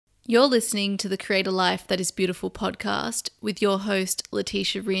You're listening to the Create a Life That Is Beautiful podcast with your host,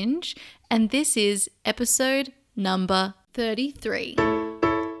 Letitia Ringe, and this is episode number 33.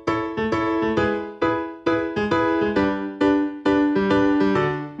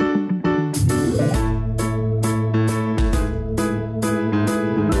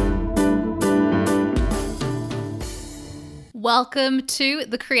 Welcome to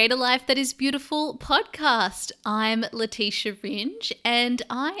the Create a Life That Is Beautiful podcast. I'm Letitia Ringe and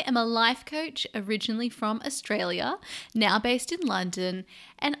I am a life coach originally from Australia, now based in London,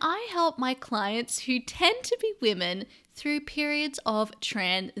 and I help my clients who tend to be women through periods of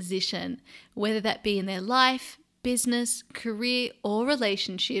transition, whether that be in their life, business, career, or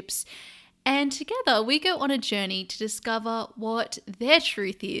relationships. And together we go on a journey to discover what their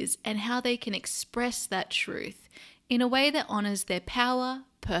truth is and how they can express that truth in a way that honors their power,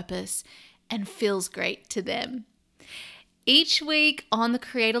 purpose, and feels great to them. Each week on the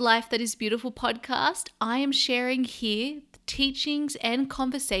Create a Life That Is Beautiful podcast, I am sharing here teachings and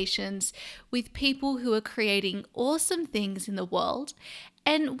conversations with people who are creating awesome things in the world,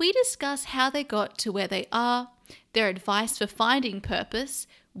 and we discuss how they got to where they are, their advice for finding purpose,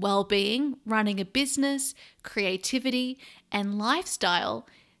 well-being, running a business, creativity, and lifestyle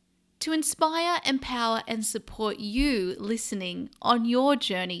to inspire, empower, and support you listening on your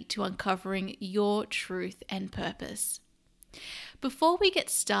journey to uncovering your truth and purpose. Before we get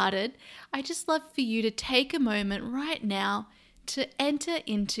started, I just love for you to take a moment right now to enter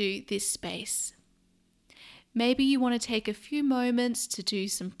into this space. Maybe you want to take a few moments to do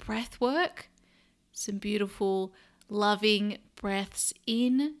some breath work, some beautiful, loving breaths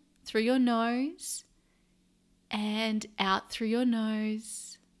in through your nose and out through your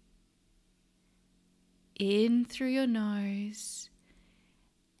nose. In through your nose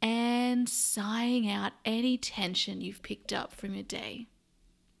and sighing out any tension you've picked up from your day.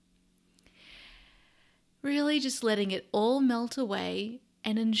 Really just letting it all melt away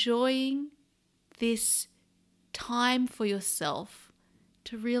and enjoying this time for yourself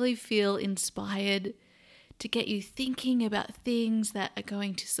to really feel inspired, to get you thinking about things that are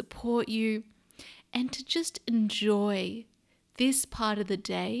going to support you, and to just enjoy this part of the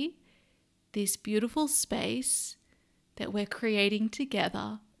day, this beautiful space that we're creating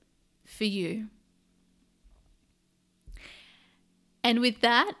together for you. And with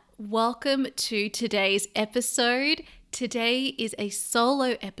that, welcome to today's episode. Today is a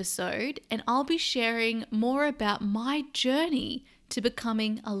solo episode, and I'll be sharing more about my journey to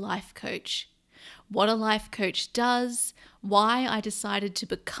becoming a life coach. What a life coach does, why I decided to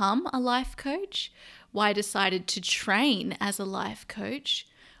become a life coach, why I decided to train as a life coach,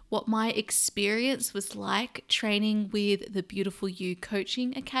 what my experience was like training with the Beautiful You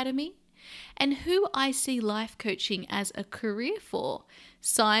Coaching Academy, and who I see life coaching as a career for,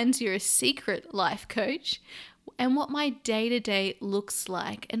 signs you're a secret life coach, and what my day-to-day looks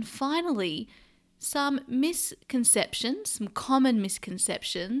like. And finally, some misconceptions, some common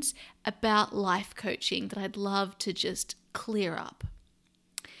misconceptions about life coaching that I'd love to just clear up.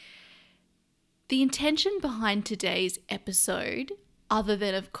 The intention behind today's episode, other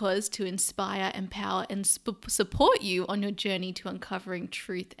than, of course, to inspire, empower, and support you on your journey to uncovering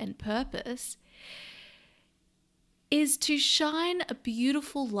truth and purpose, is to shine a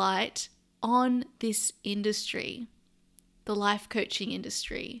beautiful light on this industry, the life coaching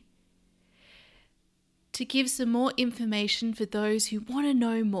industry, to give some more information for those who want to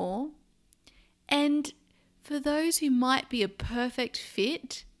know more, and for those who might be a perfect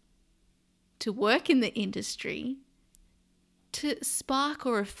fit to work in the industry, to spark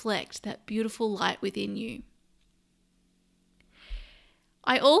or reflect that beautiful light within you.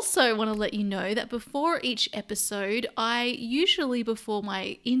 I also want to let you know that before each episode, I usually, before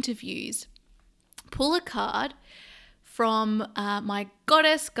my interviews, pull a card from my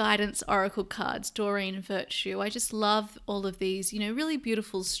Goddess Guidance Oracle cards, Doreen Virtue. I just love all of these, really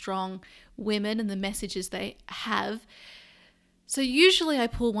beautiful, strong women and the messages they have. So usually I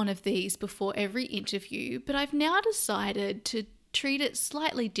pull one of these before every interview, but I've now decided to treat it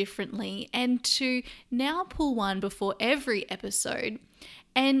slightly differently and to now pull one before every episode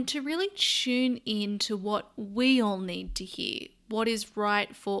and to really tune in to what we all need to hear, what is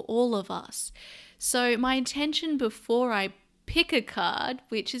right for all of us. So my intention before I pick a card,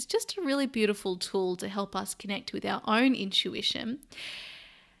 which is just a really beautiful tool to help us connect with our own intuition,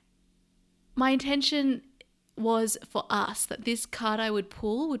 my intention was for us, that this card I would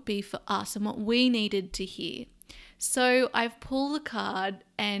pull would be for us and what we needed to hear. So I've pulled a card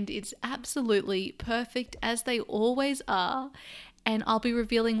and it's absolutely perfect, as they always are, and I'll be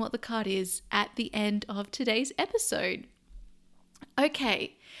revealing what the card is at the end of today's episode.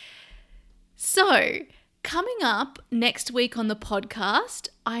 Okay, So, coming up next week on the podcast,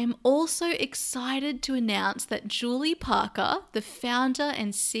 I'm also excited to announce that Julie Parker, the founder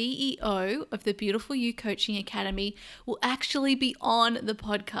and CEO of the Beautiful You Coaching Academy, will actually be on the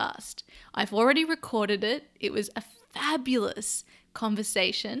podcast. I've already recorded it. It was a fabulous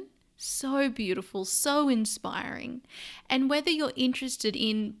conversation. So beautiful, so inspiring. And whether you're interested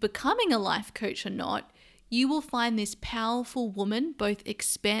in becoming a life coach or not, you will find this powerful woman both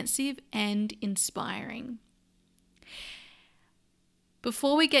expansive and inspiring.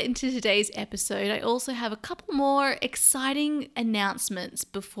 Before we get into today's episode, I also have a couple more exciting announcements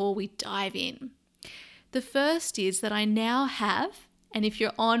before we dive in. The first is that I now have, and if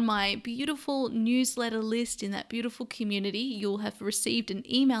you're on my beautiful newsletter list in that beautiful community, you'll have received an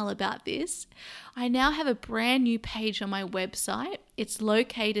email about this. I now have a brand new page on my website. It's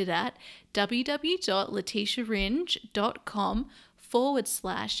located at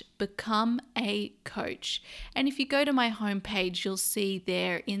www.letitiaringe.com/become a coach. And if you go to my homepage, you'll see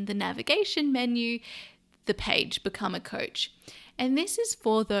there in the navigation menu, the page Become a Coach. And this is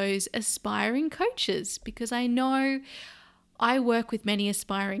for those aspiring coaches, because I know I work with many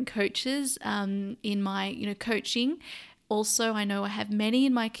aspiring coaches in my coaching. Also, I know I have many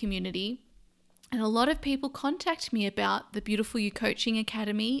in my community. And a lot of people contact me about the Beautiful You Coaching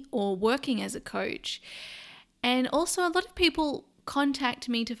Academy or working as a coach. And also a lot of people contact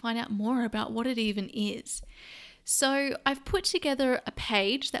me to find out more about what it even is. So I've put together a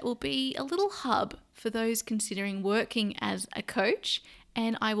page that will be a little hub for those considering working as a coach,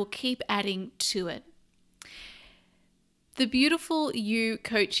 and I will keep adding to it. The Beautiful You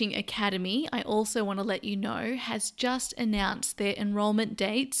Coaching Academy, I also want to let you know, has just announced their enrollment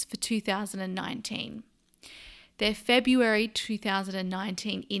dates for 2019. Their February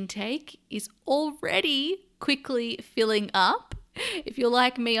 2019 intake is already quickly filling up. If you're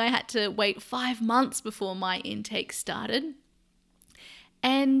like me, I had to wait 5 months before my intake started.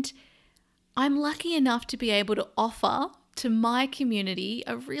 And I'm lucky enough to be able to offer to my community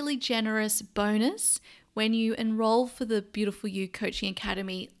a really generous bonus when you enroll for the Beautiful You Coaching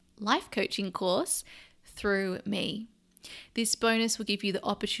Academy life coaching course through me. This bonus will give you the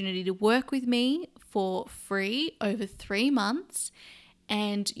opportunity to work with me for free over 3 months,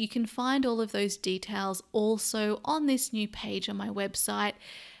 and you can find all of those details also on this new page on my website,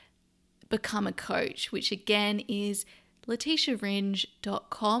 Become a Coach, which again is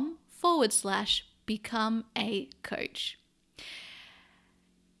letitiaringe.com/become a coach.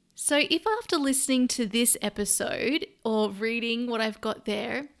 So if after listening to this episode or reading what I've got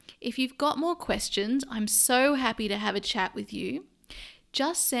there, if you've got more questions, I'm so happy to have a chat with you.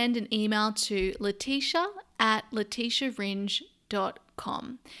 Just send an email to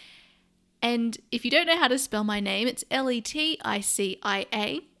letitia@letitiaringe.com. And if you don't know how to spell my name, it's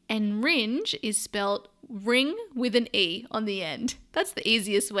Leticia, and Ringe is spelled ring with an E on the end. That's the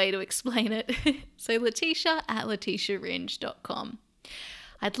easiest way to explain it. So letitia@letitiaringe.com.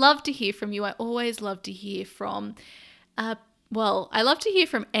 I'd love to hear from you. I always love to hear from, I love to hear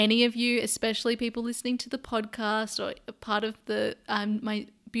from any of you, especially people listening to the podcast or part of the my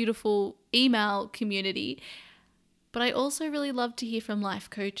beautiful email community. But I also really love to hear from life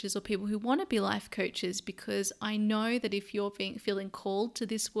coaches or people who want to be life coaches, because I know that if you're feeling called to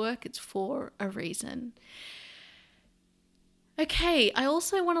this work, it's for a reason. Okay, I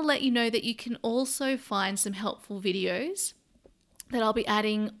also want to let you know that you can also find some helpful videos that I'll be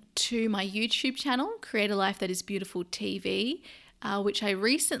adding to my YouTube channel, Create a Life That Is Beautiful TV, which I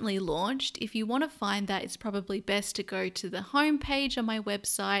recently launched. If you want to find that, it's probably best to go to the homepage on my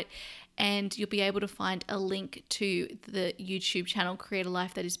website, and you'll be able to find a link to the YouTube channel, Create a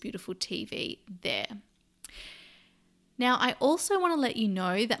Life That Is Beautiful TV there. Now, I also want to let you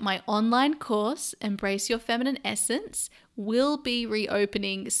know that my online course, Embrace Your Feminine Essence, will be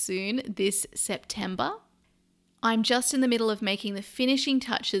reopening soon this September. I'm just in the middle of making the finishing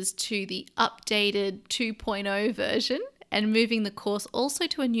touches to the updated 2.0 version and moving the course also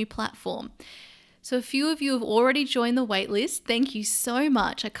to a new platform. So a few of you have already joined the waitlist. Thank you so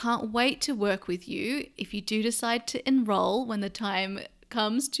much. I can't wait to work with you if you do decide to enroll when the time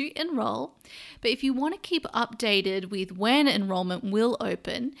comes to enroll. But if you want to keep updated with when enrollment will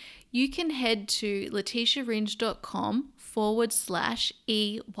open, you can head to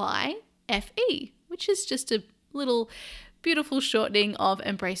letitiaringe.com/EYFE, which is just a little beautiful shortening of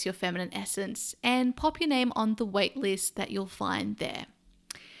Embrace Your Feminine Essence, and pop your name on the wait list that you'll find there.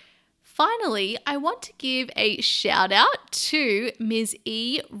 Finally, I want to give a shout out to Ms.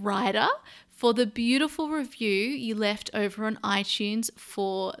 E. Ryder for the beautiful review you left over on iTunes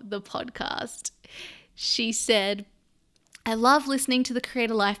for the podcast. She said, I love listening to the Create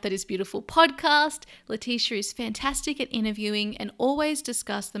a Life That Is Beautiful podcast. Letitia is fantastic at interviewing and always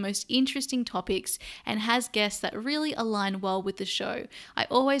discuss the most interesting topics and has guests that really align well with the show. I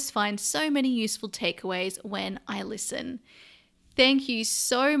always find so many useful takeaways when I listen. Thank you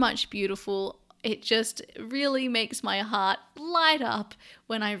so much, beautiful. It just really makes my heart light up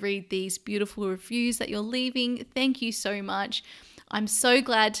when I read these beautiful reviews that you're leaving. Thank you so much. I'm so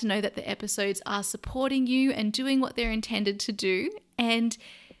glad to know that the episodes are supporting you and doing what they're intended to do. And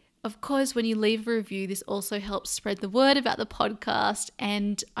of course, when you leave a review, this also helps spread the word about the podcast.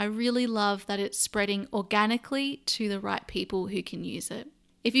 And I really love that it's spreading organically to the right people who can use it.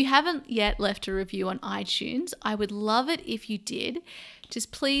 If you haven't yet left a review on iTunes, I would love it if you did.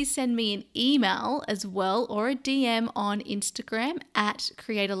 Just please send me an email as well or a DM on Instagram at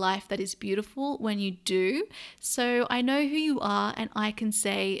Create a Life That Is Beautiful when you do, so I know who you are and I can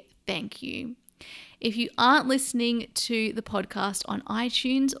say thank you. If you aren't listening to the podcast on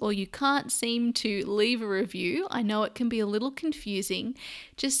iTunes or you can't seem to leave a review, I know it can be a little confusing.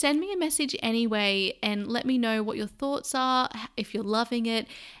 Just send me a message anyway and let me know what your thoughts are, if you're loving it,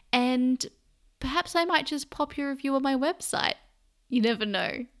 and perhaps I might just pop your review on my website. You never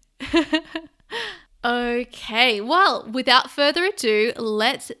know. Okay, well, without further ado,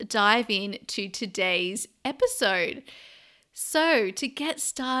 let's dive into today's episode. So, to get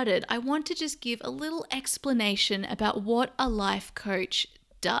started, I want to just give a little explanation about what a life coach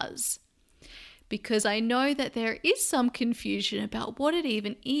does. Because I know that there is some confusion about what it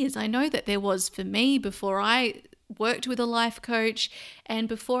even is. I know that there was for me before I worked with a life coach and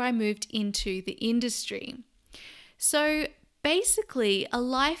before I moved into the industry. So, basically, a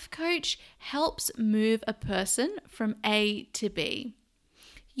life coach helps move a person from A to B.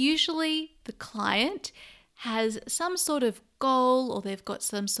 Usually, the client has some sort of goal or they've got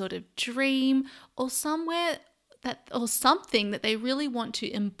some sort of dream or something that they really want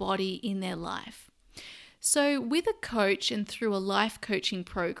to embody in their life. So with a coach and through a life coaching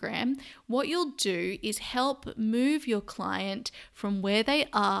program, what you'll do is help move your client from where they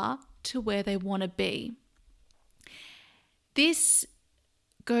are to where they want to be. This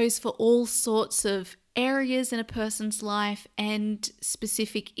goes for all sorts of areas in a person's life and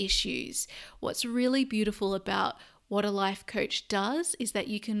specific issues. What's really beautiful about what a life coach does is that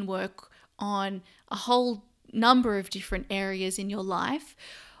you can work on a whole number of different areas in your life,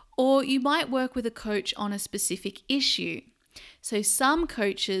 or you might work with a coach on a specific issue. So some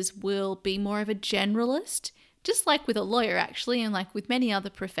coaches will be more of a generalist, just like with a lawyer actually, and like with many other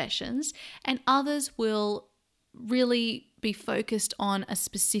professions, and others will really be focused on a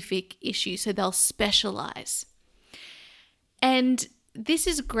specific issue, so they'll specialize. And this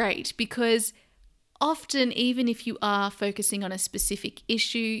is great because often, even if you are focusing on a specific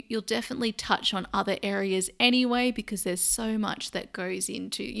issue, you'll definitely touch on other areas anyway because there's so much that goes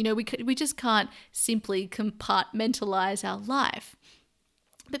into, we just can't simply compartmentalize our life.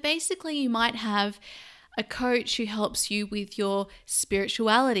 But basically, you might have a coach who helps you with your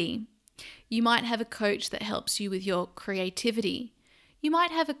spirituality. You might have a coach that helps you with your creativity. You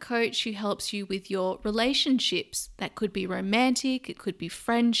might have a coach who helps you with your relationships. That could be romantic, it could be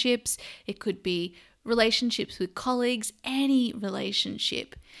friendships, it could be relationships with colleagues, any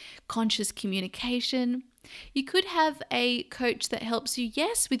relationship, conscious communication. You could have a coach that helps you,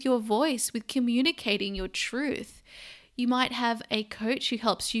 yes, with your voice, with communicating your truth. You might have a coach who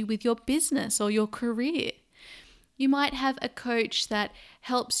helps you with your business or your career. You might have a coach that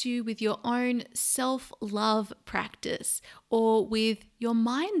helps you with your own self-love practice or with your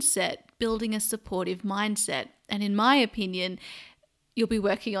mindset, building a supportive mindset. And in my opinion, you'll be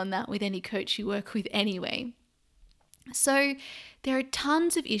working on that with any coach you work with anyway. So there are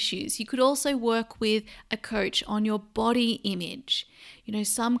tons of issues. You could also work with a coach on your body image.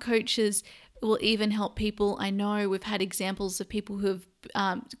 Some coaches will even help people. I know we've had examples of people who have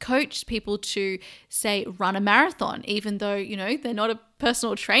coached people to, say, run a marathon, even though, they're not a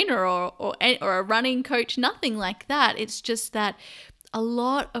personal trainer or a running coach, nothing like that. It's just that a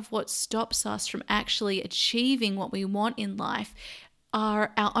lot of what stops us from actually achieving what we want in life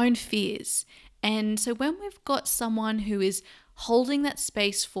are our own fears. And so when we've got someone who is holding that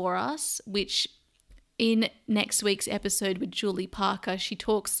space for us, which in next week's episode with Julie Parker, she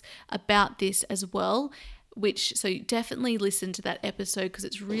talks about this as well, so definitely listen to that episode because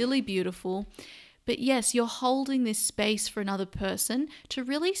it's really beautiful. But yes, you're holding this space for another person to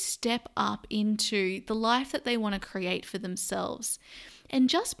really step up into the life that they want to create for themselves. And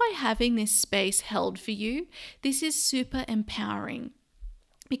just by having this space held for you, this is super empowering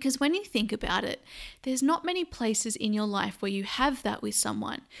Because when you think about it, there's not many places in your life where you have that with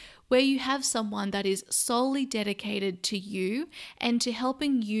someone, where you have someone that is solely dedicated to you and to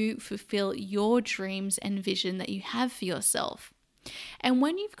helping you fulfill your dreams and vision that you have for yourself. And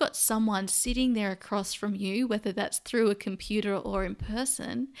when you've got someone sitting there across from you, whether that's through a computer or in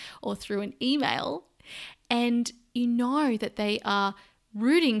person or through an email, and you know that they are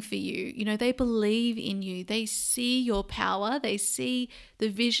rooting for you, they believe in you, they see your power, they see the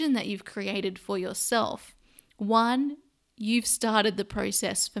vision that you've created for yourself. One, you've started the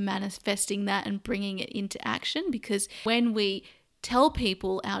process for manifesting that and bringing it into action, because when we tell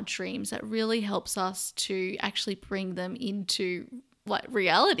people our dreams, that really helps us to actually bring them into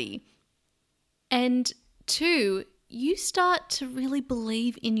reality. And two, you start to really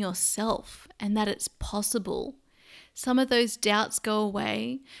believe in yourself and that it's possible. Some of those doubts go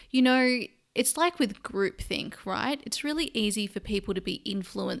away. It's like with groupthink, right? It's really easy for people to be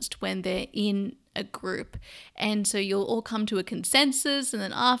influenced when they're in a group. And so you'll all come to a consensus, and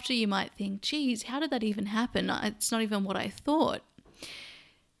then after you might think, geez, how did that even happen? It's not even what I thought.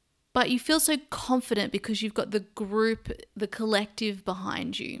 But you feel so confident because you've got the group, the collective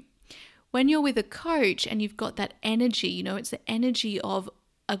behind you. When you're with a coach and you've got that energy, it's the energy of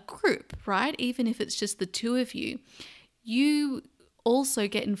a group, right? Even if it's just the two of you, you also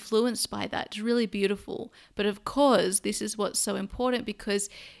get influenced by that. It's really beautiful. But of course, this is what's so important, because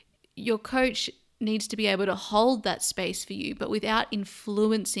your coach needs to be able to hold that space for you, but without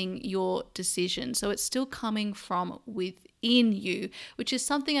influencing your decision. So it's still coming from within you, which is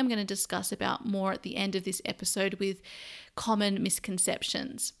something I'm going to discuss about more at the end of this episode with common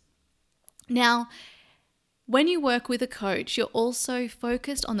misconceptions. Now, when you work with a coach, you're also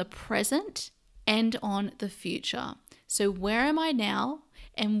focused on the present and on the future. So where am I now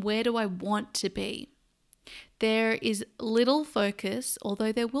and where do I want to be? There is little focus,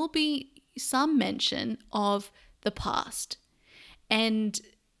 although there will be some mention of the past. And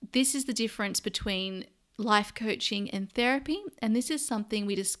this is the difference between life coaching and therapy. And this is something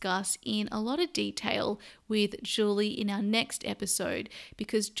we discuss in a lot of detail with Julie in our next episode,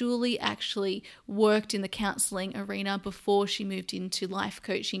 because Julie actually worked in the counseling arena before she moved into life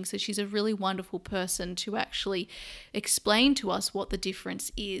coaching. So she's a really wonderful person to actually explain to us what the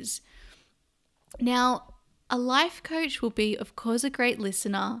difference is. Now, a life coach will be, of course, a great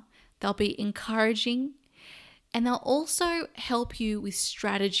listener. They'll be encouraging, and they'll also help you with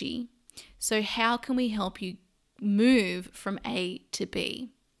strategy. So how can we help you move from A to B?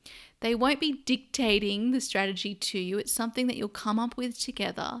 They won't be dictating the strategy to you. It's something that you'll come up with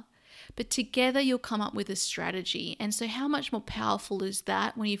together, but together you'll come up with a strategy. And so how much more powerful is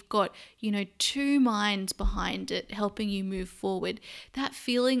that when you've got, two minds behind it helping you move forward? That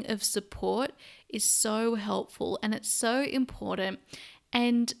feeling of support is so helpful and it's so important.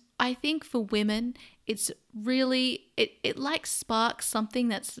 And I think for women, it's really, it like sparks something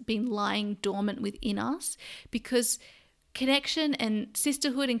that's been lying dormant within us, because connection and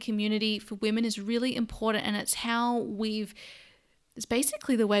sisterhood and community for women is really important. And it's it's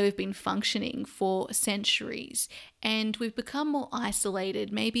basically the way we've been functioning for centuries. And we've become more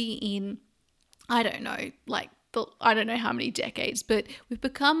isolated, maybe in, I don't know how many decades, but we've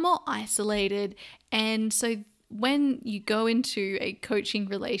become more isolated. And so when you go into a coaching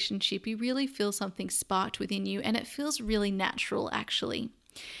relationship, you really feel something sparked within you, and it feels really natural, actually.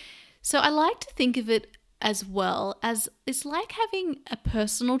 So I like to think of it as well as it's like having a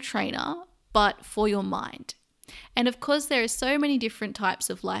personal trainer, but for your mind. And of course, there are so many different types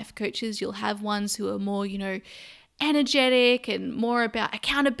of life coaches. You'll have ones who are more, energetic and more about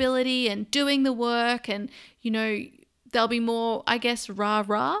accountability and doing the work, and, they'll be more, I guess,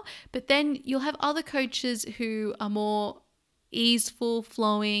 rah-rah. But then you'll have other coaches who are more easeful,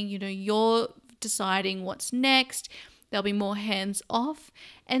 flowing, you're deciding what's next. They'll be more hands-off.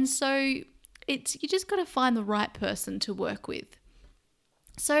 And so you just got to find the right person to work with.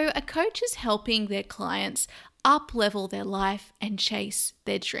 So a coach is helping their clients up-level their life and chase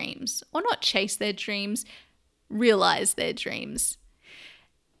their dreams. Or not chase their dreams, realize their dreams.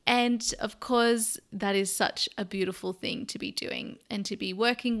 And of course, that is such a beautiful thing to be doing and to be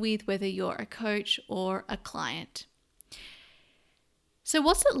working with, whether you're a coach or a client. So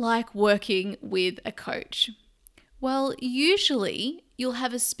what's it like working with a coach? Well, usually you'll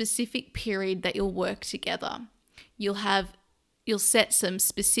have a specific period that you'll work together. You'll set some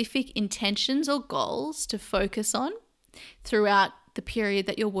specific intentions or goals to focus on throughout the period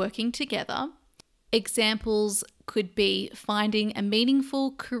that you're working together. Examples could be finding a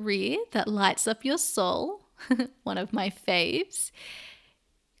meaningful career that lights up your soul, one of my faves.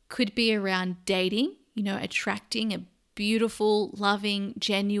 Could be around dating, attracting a beautiful, loving,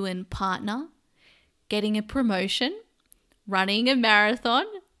 genuine partner, getting a promotion, running a marathon,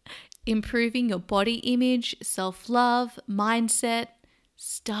 improving your body image, self-love, mindset,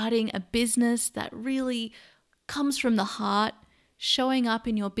 starting a business that really comes from the heart, showing up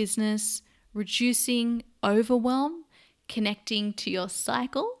in your business, reducing overwhelm, connecting to your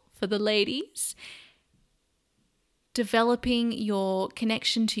cycle for the ladies, developing your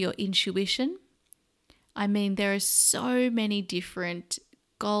connection to your intuition. I mean, there are so many different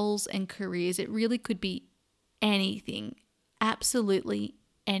goals and careers. It really could be anything, absolutely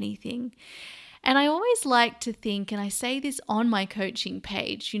anything. And I always like to think, and I say this on my coaching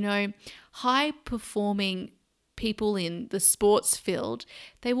page, high performing people in the sports field,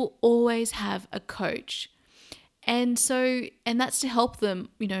 they will always have a coach. And that's to help them,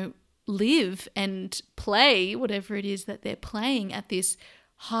 live and play whatever it is that they're playing at this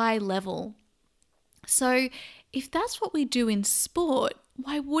high level. So if that's what we do in sport,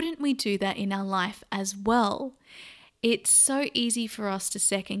 why wouldn't we do that in our life as well? It's so easy for us to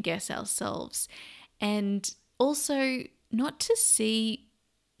second guess ourselves and also not to see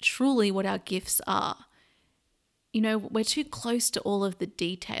truly what our gifts are. We're too close to all of the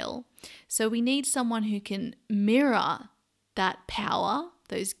detail. So we need someone who can mirror that power,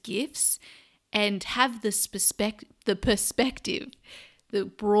 those gifts, and have the perspective, the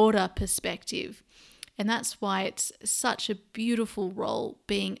broader perspective. And that's why it's such a beautiful role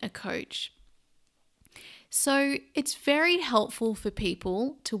being a coach. So it's very helpful for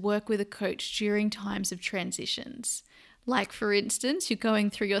people to work with a coach during times of transitions. Like, for instance, you're going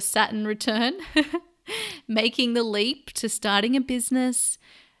through your Saturn return, making the leap to starting a business.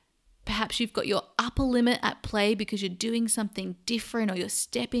 Perhaps you've got your upper limit at play because you're doing something different or you're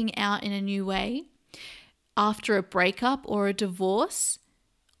stepping out in a new way. After a breakup or a divorce,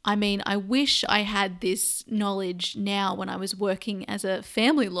 I wish I had this knowledge now when I was working as a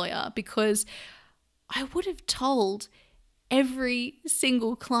family lawyer, because I would have told every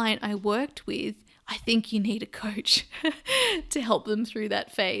single client I worked with, I think you need a coach to help them through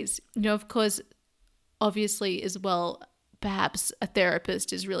that phase. Of course, obviously as well, perhaps a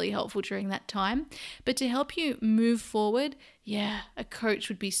therapist is really helpful during that time. But to help you move forward, a coach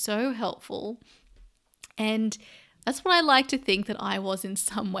would be so helpful. And that's what I like to think that I was in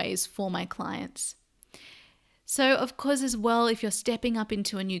some ways for my clients. So, of course, as well, if you're stepping up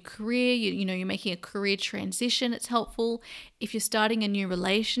into a new career, you're making a career transition, it's helpful. If you're starting a new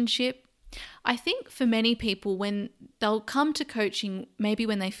relationship, I think for many people, when they'll come to coaching, maybe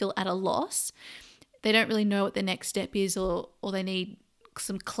when they feel at a loss, they don't really know what the next step is, or they need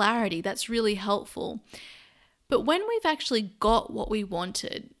some clarity, that's really helpful. But when we've actually got what we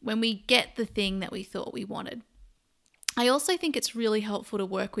wanted, when we get the thing that we thought we wanted, I also think it's really helpful to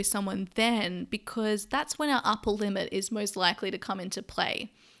work with someone then, because that's when our upper limit is most likely to come into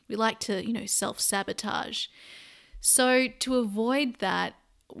play. We like to, self-sabotage. So to avoid that,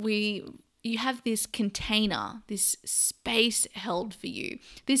 you have this container, this space held for you,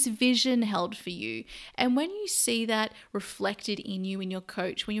 this vision held for you. And when you see that reflected in you, in your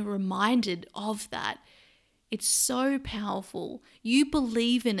coach, when you're reminded of that, it's so powerful. You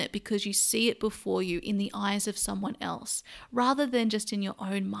believe in it because you see it before you in the eyes of someone else, rather than just in your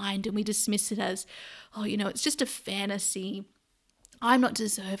own mind. And we dismiss it as, it's just a fantasy. I'm not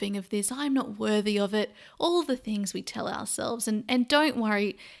deserving of this. I'm not worthy of it. All the things we tell ourselves. And don't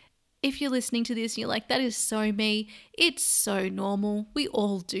worry, if you're listening to this and you're like, that is so me, it's so normal. We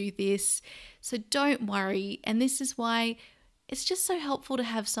all do this. So don't worry. And this is why it's just so helpful to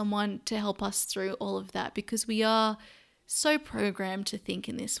have someone to help us through all of that, because we are so programmed to think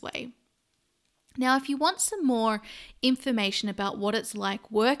in this way. Now, if you want some more information about what it's like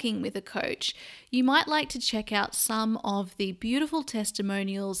working with a coach, you might like to check out some of the beautiful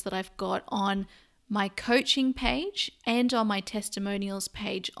testimonials that I've got on my coaching page and on my testimonials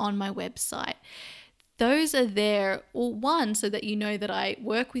page on my website. Those are there, one, so that you know that I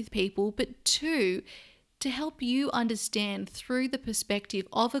work with people, but two, to help you understand through the perspective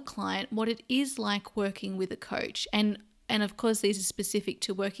of a client what it is like working with a coach. And of course, these are specific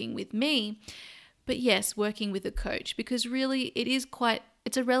to working with me, but yes, working with a coach, because really it's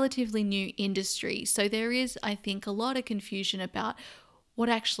a relatively new industry. So there is, I think, a lot of confusion about what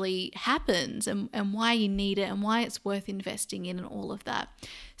actually happens and why you need it and why it's worth investing in and all of that.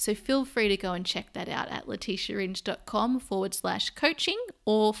 So feel free to go and check that out at leticiaringe.com/coaching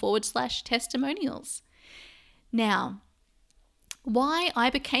or /testimonials. Now, why I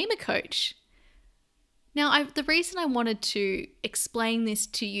became a coach. Now, the reason I wanted to explain this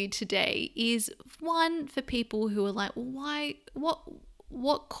to you today is, one, for people who are like, why,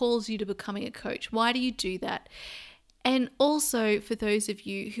 what calls you to becoming a coach? Why do you do that? And also for those of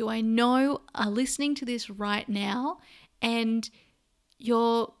you who I know are listening to this right now and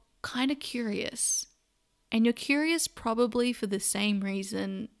you're kind of curious, and you're curious probably for the same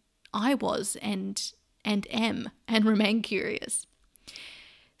reason I was and am and remain curious.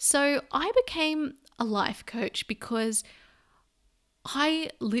 So I became a life coach because I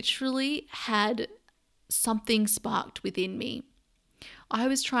literally had something sparked within me. I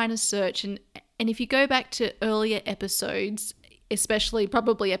was trying to search, and if you go back to earlier episodes, especially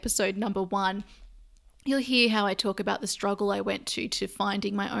probably episode number 1, you'll hear how I talk about the struggle I went to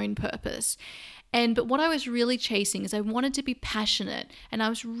finding my own purpose. But what I was really chasing is I wanted to be passionate, and I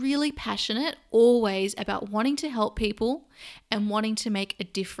was really passionate always about wanting to help people and wanting to make a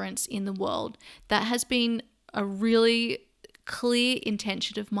difference in the world. That has been a really clear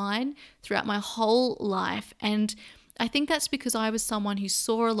intention of mine throughout my whole life. And I think that's because I was someone who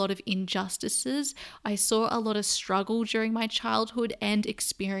saw a lot of injustices. I saw a lot of struggle during my childhood and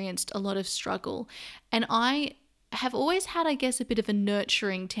experienced a lot of struggle. And I have always had, I guess, a bit of a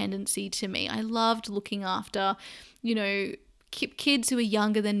nurturing tendency to me. I loved looking after, kids who were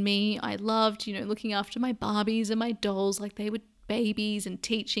younger than me. I loved, looking after my Barbies and my dolls like they were babies and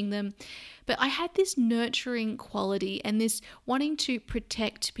teaching them. But I had this nurturing quality and this wanting to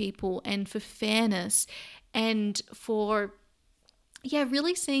protect people and for fairness and for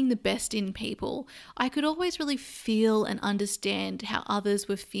really seeing the best in people. I could always really feel and understand how others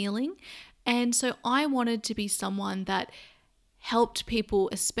were feeling. And so I wanted to be someone that helped people,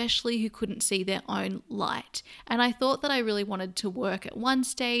 especially who couldn't see their own light. And I thought that I really wanted to work at one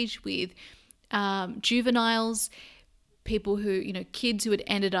stage with juveniles, people who, kids who had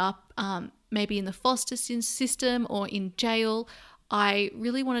ended up maybe in the foster system or in jail. I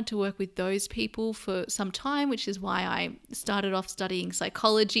really wanted to work with those people for some time, which is why I started off studying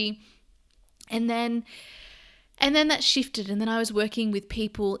psychology. And then that shifted, and then I was working with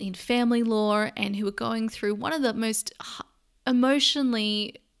people in family law and who were going through one of the most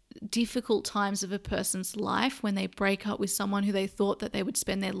emotionally difficult times of a person's life when they break up with someone who they thought that they would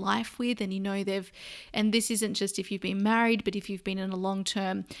spend their life with. And and this isn't just if you've been married, but if you've been in a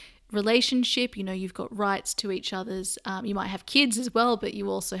long-term relationship, you've got rights to each other's, you might have kids as well, but you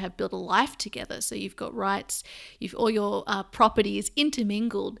also have built a life together. So you've got rights, all your property is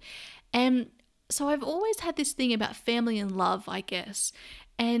intermingled. And so I've always had this thing about family and love, I guess,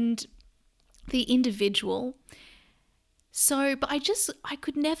 and the individual. So, but I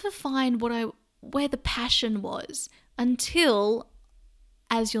could never find where the passion was until,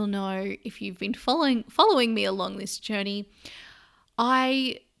 as you'll know, if you've been following me along this journey,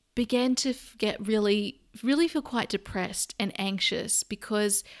 I began to get really feel quite depressed and anxious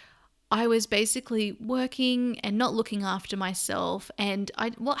because I was basically working and not looking after myself, and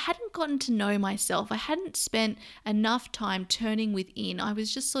I hadn't gotten to know myself. I hadn't spent enough time turning within. I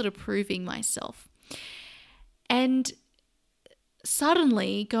was just sort of proving myself. And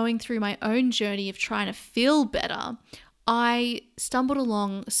suddenly, going through my own journey of trying to feel better, I stumbled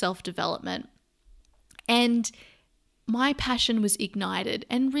along self-development, and my passion was ignited.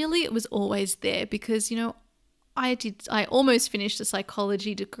 And really it was always there because, I almost finished a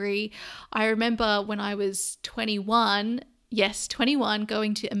psychology degree. I remember when I was 21,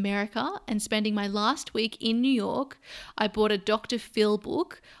 going to America and spending my last week in New York. I bought a Dr. Phil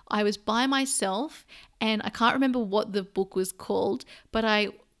book. I was by myself and I can't remember what the book was called, but I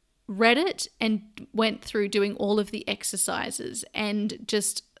read it and went through doing all of the exercises and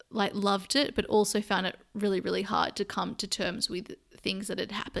just loved it, but also found it really, really hard to come to terms with things that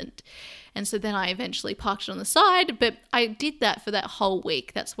had happened. And so then I eventually parked it on the side, but I did that for that whole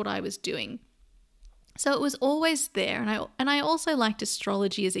week. That's what I was doing. So it was always there. And I also liked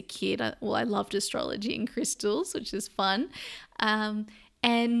astrology as a kid. I loved astrology and crystals, which is fun. But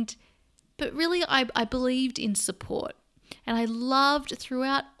really I believed in support. And I loved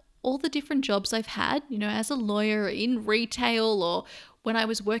throughout all the different jobs I've had, as a lawyer in retail or when I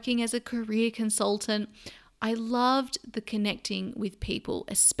was working as a career consultant, I loved the connecting with people,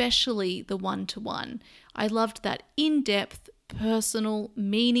 especially the one-to-one. I loved that in-depth, personal,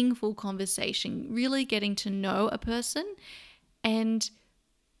 meaningful conversation, really getting to know a person and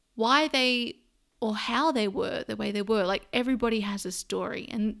why they or how they were the way they were. Like everybody has a story.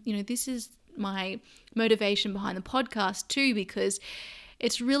 And, this is my motivation behind the podcast too, because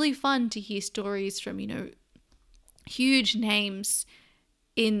it's really fun to hear stories from, huge names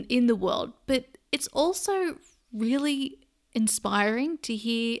in the world, but it's also really inspiring to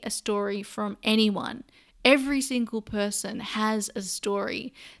hear a story from anyone, Every single person has a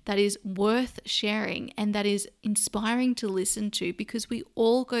story that is worth sharing and that is inspiring to listen to, because we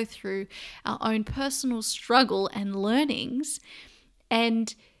all go through our own personal struggle and learnings.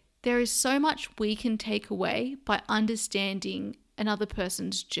 And there is so much we can take away by understanding another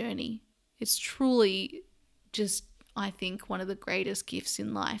person's journey. It's truly just, I think, one of the greatest gifts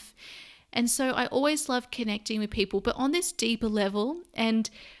in life. And so I always love connecting with people, but on this deeper level. And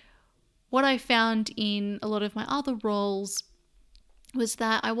what I found in a lot of my other roles was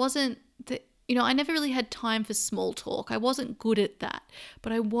that I never really had time for small talk. I wasn't good at that,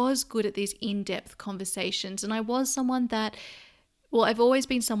 but I was good at these in-depth conversations. And I was someone that, I've always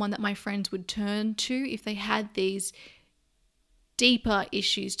been someone that my friends would turn to if they had these deeper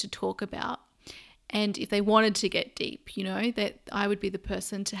issues to talk about. And if they wanted to get deep, that I would be the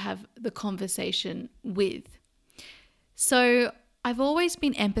person to have the conversation with. So I've always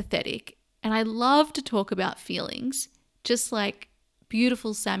been empathetic, and I love to talk about feelings, just like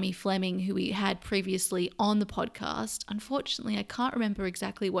beautiful Sammy Fleming, who we had previously on the podcast. Unfortunately, I can't remember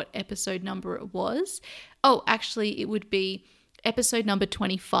exactly what episode number it was. Oh, actually, it would be episode number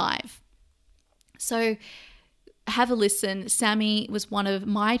 25. So have a listen. Sammy was one of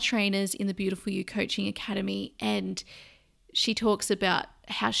my trainers in the Beautiful You Coaching Academy, and she talks about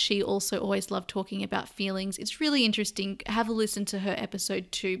how she also always loved talking about feelings. It's really interesting. Have a listen to her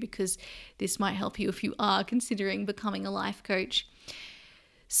episode 2, because this might help you if you are considering becoming a life coach.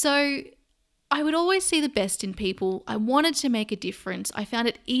 So I would always see the best in people. I wanted to make a difference. I found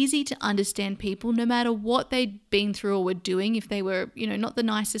it easy to understand people no matter what they'd been through or were doing. If they were, not the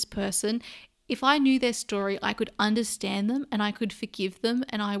nicest person, if I knew their story, I could understand them and I could forgive them,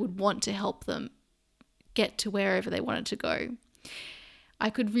 and I would want to help them get to wherever they wanted to go. I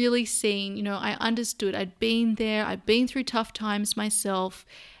could really see, I understood. I'd been there. I'd been through tough times myself,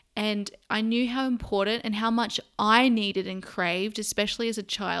 and I knew how important and how much I needed and craved, especially as a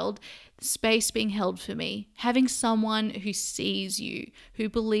child, the space being held for me. Having someone who sees you, who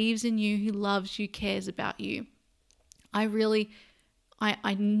believes in you, who loves you, cares about you. I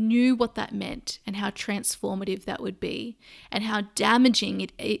knew what that meant and how transformative that would be, and how damaging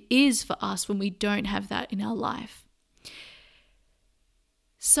it is for us when we don't have that in our life.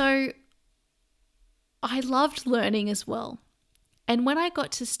 So I loved learning as well. And when I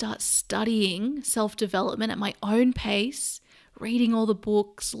got to start studying self-development at my own pace, reading all the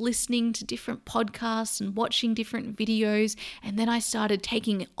books, listening to different podcasts and watching different videos, and then I started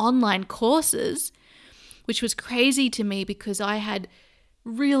taking online courses, which was crazy to me because I had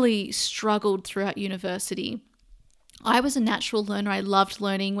really struggled throughout university. I was a natural learner. I loved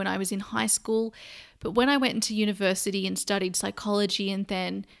learning when I was in high school. But when I went into university and studied psychology and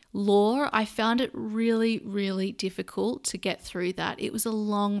then law, I found it really, really difficult to get through that. It was a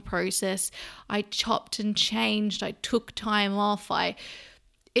long process. I chopped and changed. I took time off.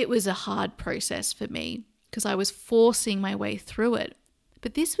 It was a hard process for me because I was forcing my way through it.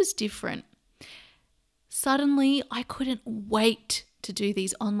 But this was different. Suddenly, I couldn't wait to do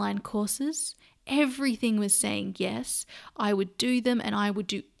these online courses. Everything was saying yes. I would do them, and I would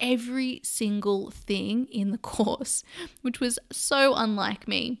do every single thing in the course, which was so unlike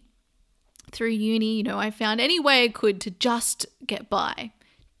me. Through uni, I found any way I could to just get by,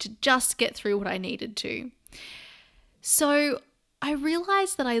 to just get through what I needed to. So I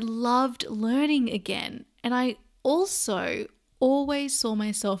realized that I loved learning again, and I also always saw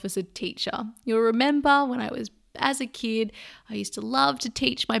myself as a teacher. You'll remember when as a kid, I used to love to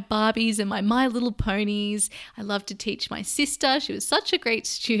teach my Barbies and my Little Ponies. I loved to teach my sister. She was such a great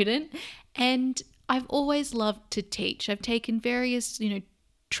student. And I've always loved to teach. I've taken various,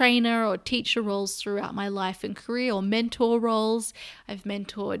 trainer or teacher roles throughout my life and career, or mentor roles. I've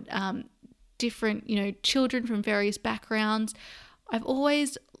mentored different, children from various backgrounds. I've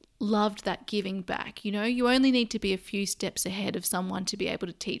always loved that giving back. You only need to be a few steps ahead of someone to be able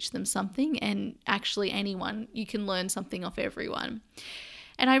to teach them something, and actually anyone, you can learn something off everyone.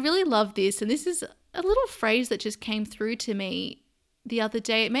 And I really love this, and this is a little phrase that just came through to me the other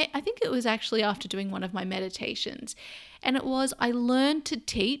day. I think it was actually after doing one of my meditations, and it was, I learn to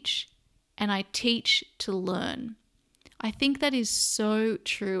teach and I teach to learn. I think that is so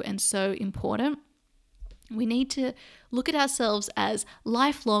true and so important. We need to look at ourselves as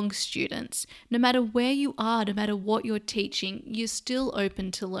lifelong students. No matter where you are, no matter what you're teaching, you're still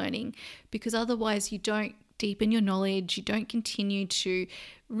open to learning, because otherwise you don't deepen your knowledge, you don't continue to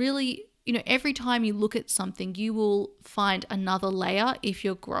really, every time you look at something, you will find another layer if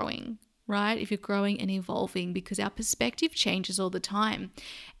you're growing, right? If you're growing and evolving, because our perspective changes all the time.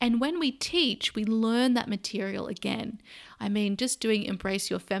 And when we teach, we learn that material again. I mean, just doing Embrace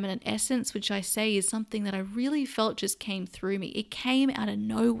Your Feminine Essence, which I say is something that I really felt just came through me. It came out of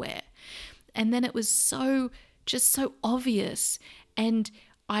nowhere. And then it was just so obvious. And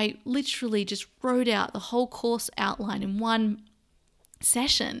I literally just wrote out the whole course outline in one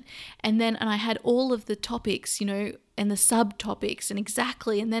session. And I had all of the topics, and the subtopics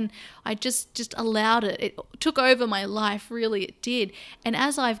and then I just allowed it. It took over my life, really, it did. And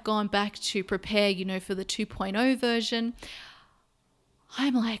as I've gone back to prepare, for the 2.0 version,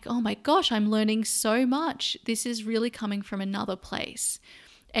 I'm like, oh my gosh, I'm learning so much. This is really coming from another place.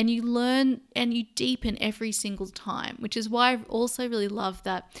 And you learn and you deepen every single time, which is why I also really love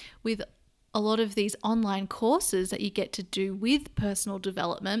that with a lot of these online courses that you get to do with personal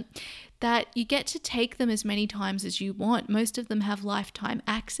development, that you get to take them as many times as you want. Most of them have lifetime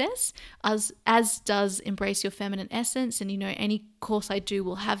access, as does Embrace Your Feminine Essence. And, any course I do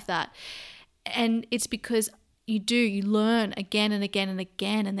will have that. And it's because you learn again and again and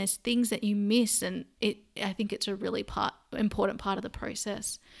again, and there's things that you miss. And I think it's a really important part of the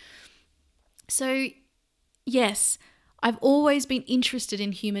process. So yes, I've always been interested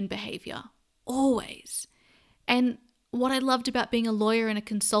in human behavior. Always. And what I loved about being a lawyer and a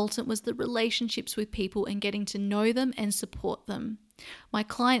consultant was the relationships with people and getting to know them and support them. My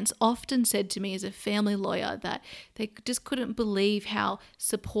clients often said to me as a family lawyer that they just couldn't believe how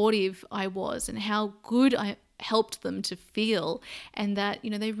supportive I was and how good I helped them to feel, and that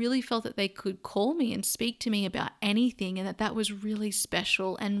they really felt that they could call me and speak to me about anything, and that was really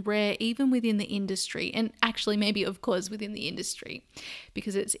special and rare even within the industry, and actually maybe of course within the industry,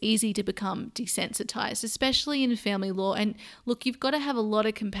 because it's easy to become desensitized, especially in family law. And look, you've got to have a lot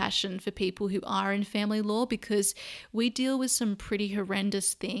of compassion for people who are in family law, because we deal with some pretty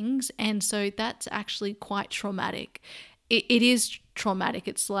horrendous things, and so that's actually quite traumatic. It is traumatic.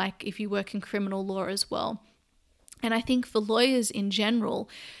 It's like if you work in criminal law as well. And I think for lawyers in general,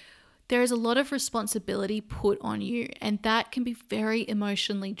 there is a lot of responsibility put on you, and that can be very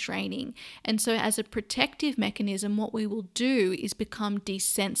emotionally draining. And so as a protective mechanism, what we will do is become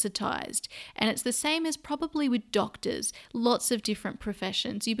desensitized. And it's the same as probably with doctors, lots of different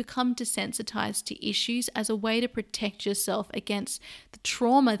professions. You become desensitized to issues as a way to protect yourself against the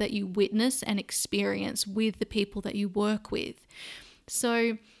trauma that you witness and experience with the people that you work with.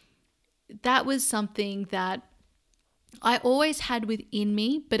 So that was something that I always had within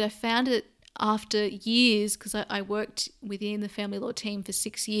me, but I found it after years, because I worked within the family law team for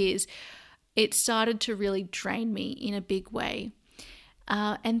 6 years, it started to really drain me in a big way.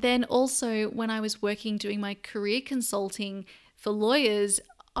 And then also when I was working doing my career consulting for lawyers,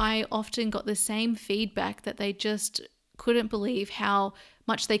 I often got the same feedback that they just couldn't believe how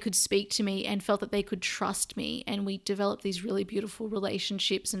much they could speak to me and felt that they could trust me. And we developed these really beautiful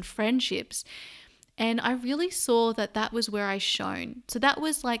relationships and friendships. And I really saw that was where I shone. So that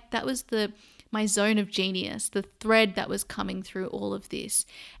was my zone of genius, the thread that was coming through all of this.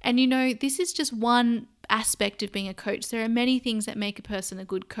 And this is just one aspect of being a coach. There are many things that make a person a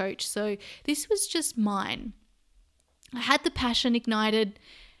good coach. So this was just mine. I had the passion ignited,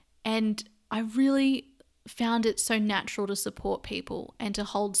 and I really found it so natural to support people and to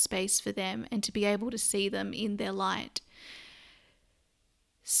hold space for them and to be able to see them in their light.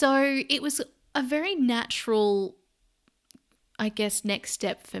 So it was a very natural, I guess, next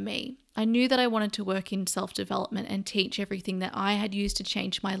step for me. I knew that I wanted to work in self-development and teach everything that I had used to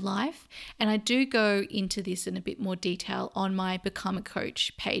change my life. And I do go into this in a bit more detail on my Become a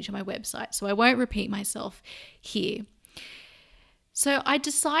Coach page on my website, so I won't repeat myself here. So I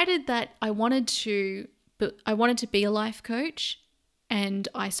decided that I wanted to be a life coach, and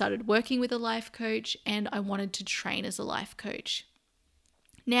I started working with a life coach, and I wanted to train as a life coach.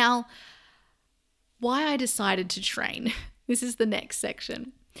 Now, why I decided to train. This is the next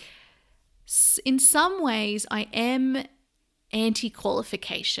section. In some ways, I am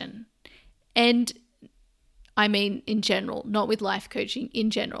anti-qualification. And I mean in general, not with life coaching,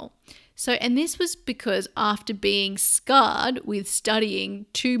 in general. So, and this was because after being scarred with studying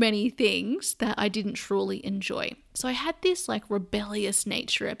too many things that I didn't truly enjoy. So I had this rebellious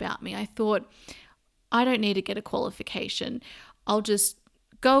nature about me. I thought, I don't need to get a qualification. I'll just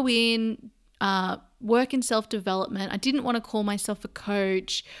go in, work in self-development. I didn't want to call myself a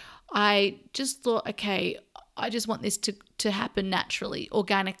coach. I just thought, okay, I just want this to happen naturally,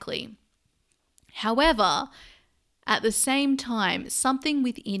 organically. However, at the same time, something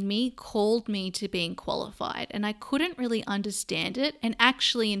within me called me to being qualified, and I couldn't really understand it. And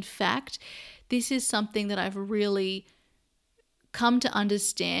actually, in fact, this is something that I've really come to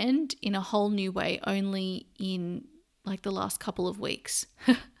understand in a whole new way only in like the last couple of weeks.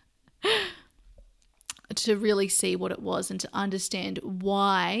 To really see what it was and to understand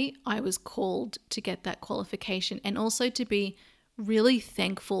why I was called to get that qualification, and also to be really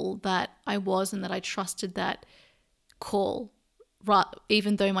thankful that I was and that I trusted that call,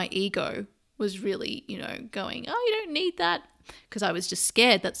 even though my ego was really, going, oh, you don't need that, because I was just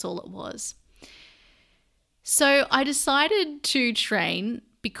scared. That's all it was. So I decided to train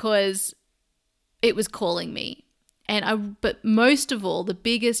because it was calling me. But most of all, the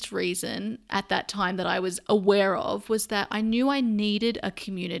biggest reason at that time that I was aware of was that I knew I needed a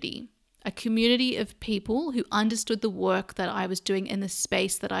community of people who understood the work that I was doing and the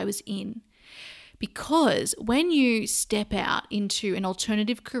space that I was in. Because when you step out into an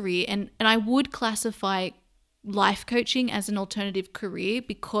alternative career, and I would classify life coaching as an alternative career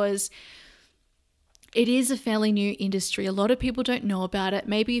because it is a fairly new industry. A lot of people don't know about it.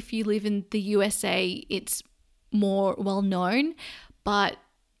 Maybe if you live in the USA, it's more well known, but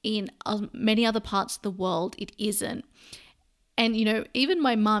in many other parts of the world, it isn't. And, even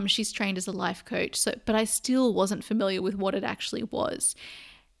my mum, she's trained as a life coach, but I still wasn't familiar with what it actually was.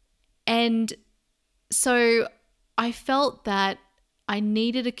 And so I felt that I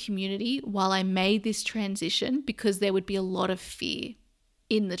needed a community while I made this transition, because there would be a lot of fear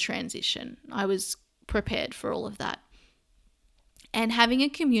in the transition. I was prepared for all of that. And having a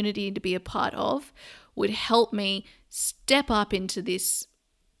community to be a part of would help me step up into this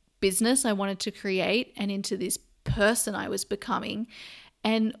business I wanted to create and into this person I was becoming.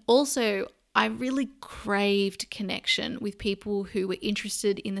 And also, I really craved connection with people who were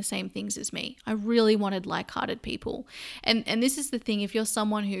interested in the same things as me. I really wanted like-hearted people. And this is the thing, if you're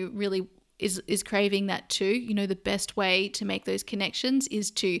someone who really is craving that too, the best way to make those connections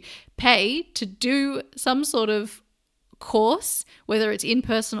is to pay to do some sort of course, whether it's in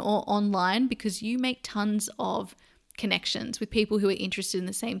person or online, because you make tons of connections with people who are interested in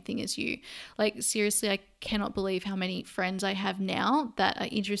the same thing as you. Like, seriously, I cannot believe how many friends I have now that are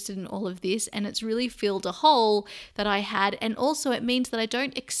interested in all of this, and it's really filled a hole that I had. And also it means that I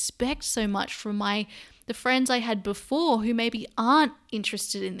don't expect so much from the friends I had before who maybe aren't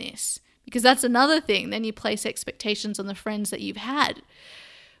interested in this, because that's another thing. Then you place expectations on the friends that you've had,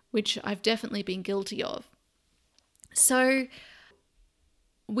 which I've definitely been guilty of. So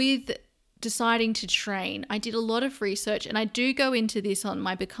with deciding to train, I did a lot of research, and I do go into this on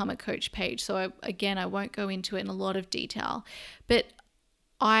my Become a Coach page. So I won't go into it in a lot of detail, but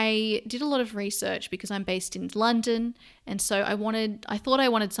I did a lot of research because I'm based in London. And so I thought I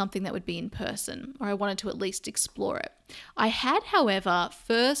wanted something that would be in person, or I wanted to at least explore it. I had, however,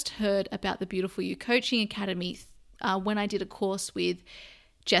 first heard about the Beautiful You Coaching Academy when I did a course with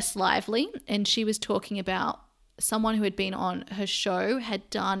Jess Lively, and she was talking about someone who had been on her show had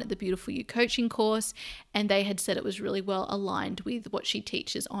done the Beautiful You coaching course, and they had said it was really well aligned with what she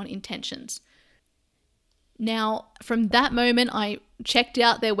teaches on intentions. Now, from that moment, I checked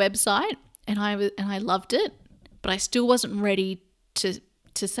out their website and I loved it, but I still wasn't ready to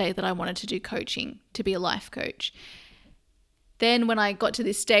say that I wanted to do coaching, to be a life coach. Then when I got to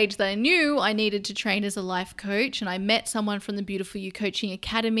this stage that I knew I needed to train as a life coach, and I met someone from the Beautiful You Coaching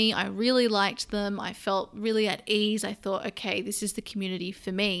Academy, I really liked them. I felt really at ease. I thought, okay, this is the community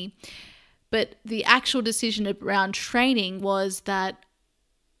for me. But the actual decision around training was that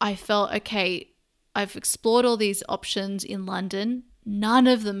I felt, okay, I've explored all these options in London. None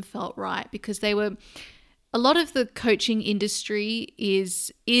of them felt right, because a lot of the coaching industry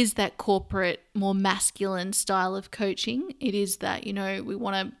is that corporate, more masculine style of coaching. It is that, you're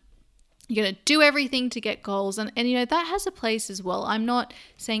going to do everything to get goals. And that has a place as well. I'm not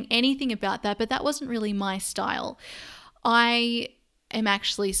saying anything about that, but that wasn't really my style. I am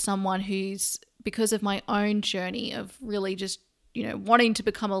actually someone who's, because of my own journey of really just, wanting to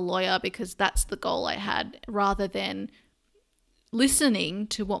become a lawyer because that's the goal I had, rather than listening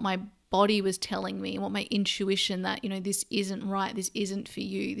to what my body was telling me, what my intuition, that this isn't right, this isn't for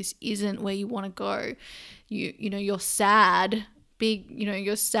you, this isn't where you want to go, you're sad,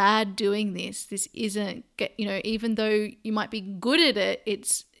 you're sad doing this isn't even though you might be good at it,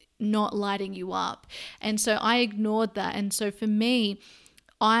 it's not lighting you up. And so I ignored that. And so for me,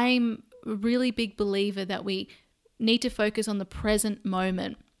 I'm a really big believer that we need to focus on the present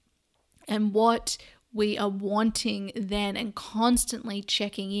moment and what we are wanting then, and constantly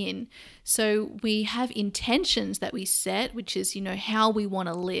checking in. So we have intentions that we set, which is, how we want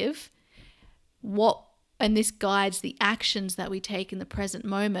to live, and this guides the actions that we take in the present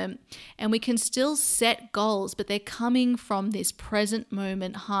moment. And we can still set goals, but they're coming from this present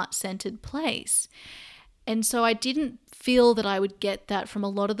moment, heart-centered place. And so I didn't feel that I would get that from a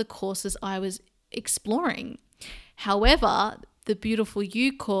lot of the courses I was exploring. However, the Beautiful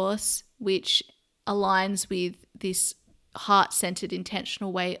You course, which aligns with this heart-centered,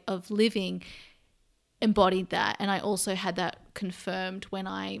 intentional way of living, embodied that. And I also had that confirmed when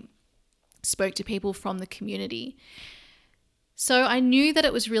I spoke to people from the community. So I knew that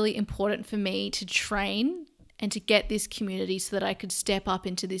it was really important for me to train and to get this community so that I could step up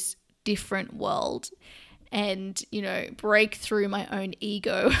into this different world and, break through my own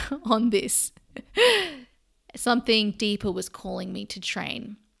ego on this. Something deeper was calling me to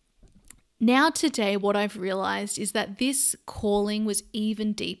train. Now today, what I've realized is that this calling was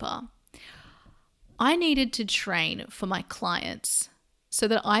even deeper. I needed to train for my clients so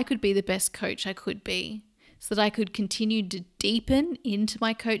that I could be the best coach I could be, so that I could continue to deepen into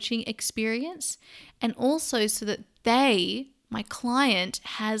my coaching experience, and also so that my client,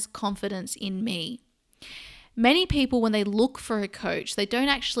 has confidence in me. Many people, when they look for a coach, they don't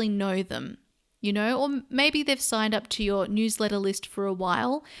actually know them, or maybe they've signed up to your newsletter list for a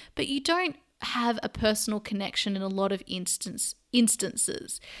while, but you don't have a personal connection in a lot of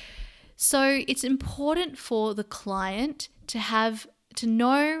instances. So it's important for the client to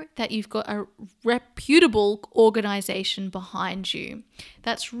know that you've got a reputable organization behind you.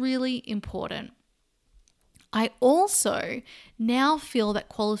 That's really important. I also now feel that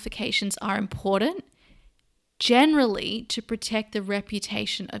qualifications are important generally to protect the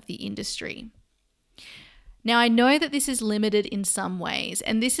reputation of the industry. Now, I know that this is limited in some ways,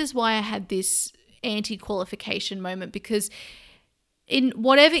 and this is why I had this anti-qualification moment, because in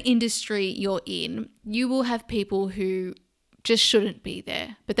whatever industry you're in, you will have people who just shouldn't be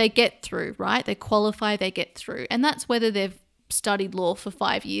there, but they get through, right? They qualify, they get through. And that's whether they've studied law for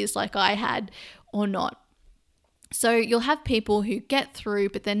 5 years like I had or not. So you'll have people who get through,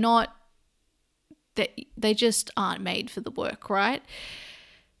 but they just aren't made for the work, right?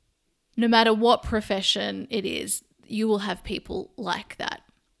 No matter what profession it is, you will have people like that.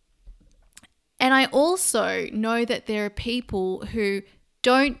 And I also know that there are people who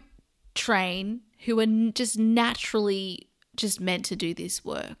don't train, who are just naturally just meant to do this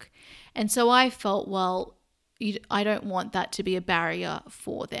work. And so I felt, I don't want that to be a barrier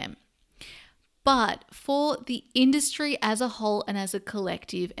for them. But for the industry as a whole and as a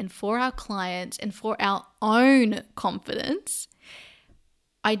collective, and for our clients and for our own confidence,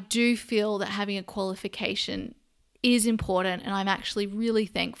 I do feel that having a qualification is important, and I'm actually really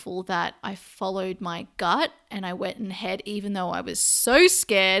thankful that I followed my gut and I went ahead, even though I was so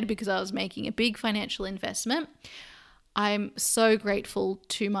scared because I was making a big financial investment. I'm so grateful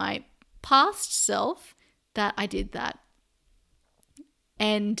to my past self that I did that.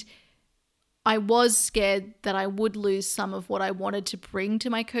 And I was scared that I would lose some of what I wanted to bring to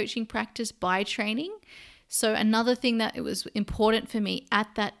my coaching practice by training. So another thing that it was important for me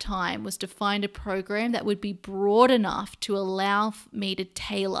at that time was to find a program that would be broad enough to allow me to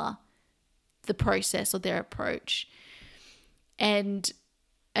tailor the process or their approach. And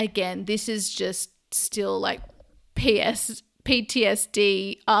again, this is just still like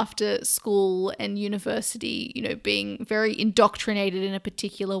PTSD after school and university, being very indoctrinated in a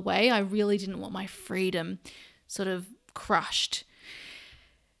particular way. I really didn't want my freedom sort of crushed.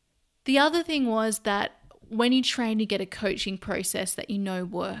 The other thing was that when you train, you get a coaching process that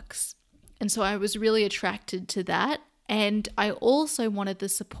works. And so I was really attracted to that. And I also wanted the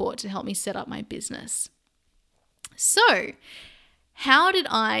support to help me set up my business. So how did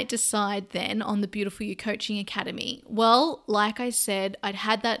I decide then on the Beautiful You Coaching Academy? Well, like I said, I'd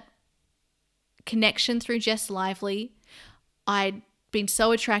had that connection through Jess Lively. I'd been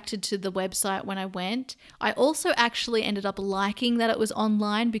so attracted to the website when I went. I also actually ended up liking that it was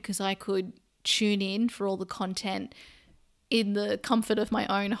online because I could tune in for all the content in the comfort of my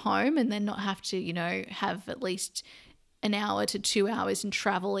own home and then not have to, have at least an hour to 2 hours in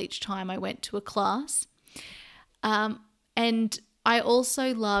travel each time I went to a class. And I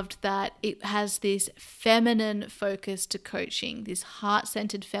also loved that it has this feminine focus to coaching, this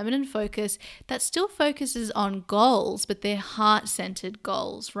heart-centered feminine focus that still focuses on goals, but they're heart-centered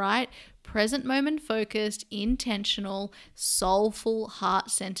goals, right? Present moment focused, intentional, soulful,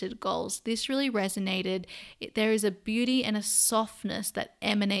 heart-centered goals. This really resonated. There is a beauty and a softness that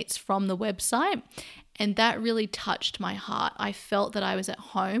emanates from the website, and that really touched my heart. I felt that I was at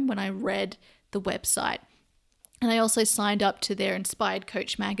home when I read the website. And I also signed up to their Inspired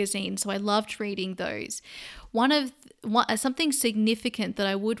Coach magazine, so I loved reading those. Something significant that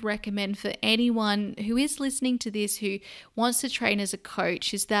I would recommend for anyone who is listening to this who wants to train as a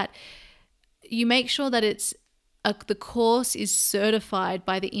coach is that you make sure that it's the course is certified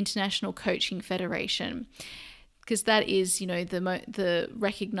by the International Coaching Federation, because that is, the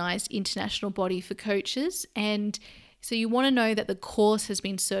recognized international body for coaches. And so you want to know that the course has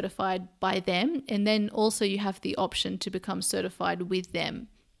been certified by them, and then also you have the option to become certified with them.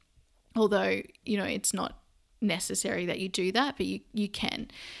 Although, it's not necessary that you do that, but you can.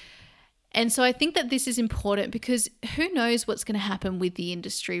 And so I think that this is important because who knows what's going to happen with the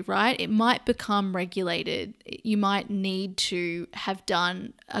industry, right? It might become regulated. You might need to have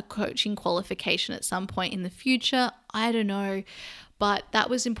done a coaching qualification at some point in the future. I don't know, but that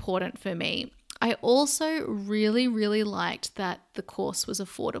was important for me. I also really, really liked that the course was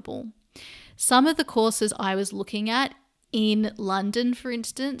affordable. Some of the courses I was looking at in London, for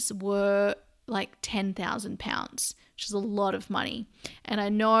instance, were like £10,000, which is a lot of money. And I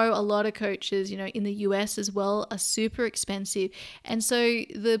know a lot of coaches, in the US as well, are super expensive. And so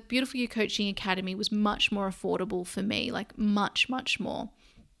the Beautiful You Coaching Academy was much more affordable for me, like much, much more.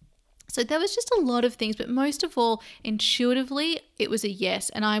 So there was just a lot of things, but most of all, intuitively, it was a yes.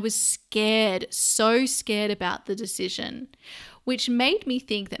 And I was scared, so scared about the decision, which made me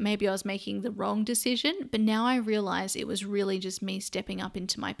think that maybe I was making the wrong decision. But now I realize it was really just me stepping up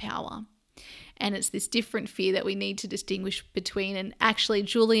into my power. And it's this different fear that we need to distinguish between. And actually,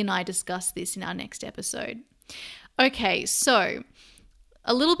 Julie and I discussed this in our next episode. Okay, so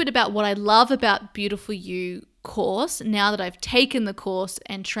a little bit about what I love about Beautiful You course now that I've taken the course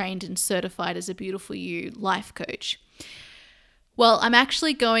and trained and certified as a Beautiful You life coach. Well, I'm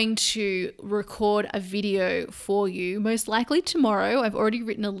actually going to record a video for you, most likely tomorrow. I've already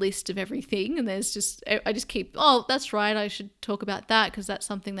written a list of everything, and I just keep, that's right, I should talk about that because that's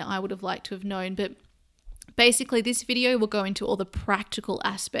something that I would have liked to have known. But basically, this video will go into all the practical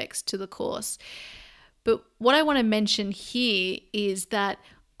aspects to the course. But what I want to mention here is that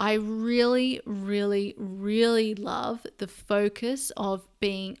I really, really, really love the focus of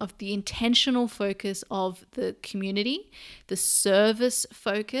the intentional focus of the community, the service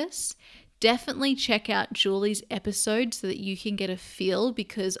focus. Definitely check out Julie's episode so that you can get a feel,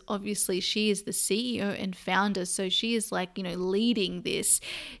 because obviously she is the CEO and founder. So she is leading this.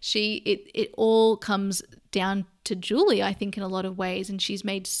 It all comes down to Julie, I think, in a lot of ways. And she's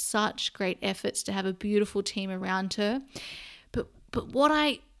made such great efforts to have a beautiful team around her. But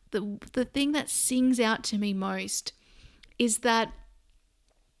the thing that sings out to me most is that,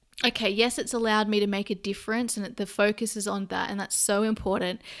 okay, yes, it's allowed me to make a difference and the focus is on that, and that's so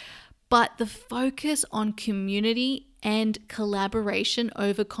important. But the focus on community and collaboration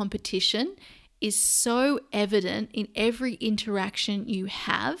over competition is so evident in every interaction you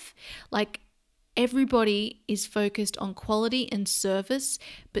have. Like, everybody is focused on quality and service,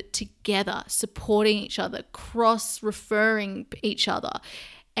 but together, supporting each other, cross-referring each other.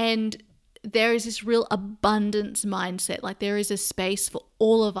 And there is this real abundance mindset. Like, there is a space for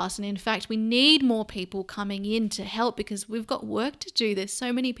all of us. And in fact, we need more people coming in to help because we've got work to do. There's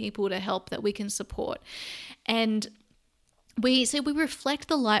so many people to help that we can support. And we reflect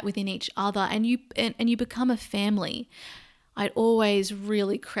the light within each other, and you become a family. I'd always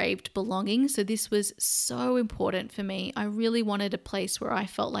really craved belonging, so this was so important for me. I really wanted a place where I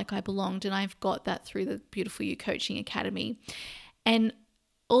felt like I belonged, and I've got that through the Beautiful You Coaching Academy. And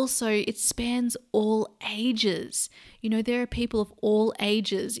also, it spans all ages. There are people of all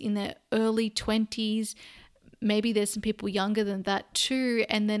ages in their early 20s. Maybe there's some people younger than that too.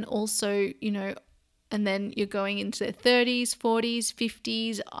 And then also, and then you're going into their 30s, 40s,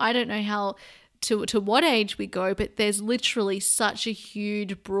 50s. I don't know how to what age we go, but there's literally such a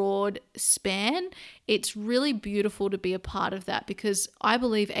huge, broad span. It's really beautiful to be a part of that, because I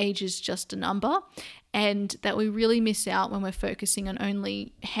believe age is just a number, and that we really miss out when we're focusing on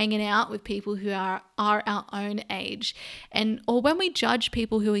only hanging out with people who are our own age, or when we judge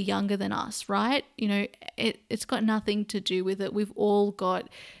people who are younger than us, right? It's got nothing to do with it. We've all got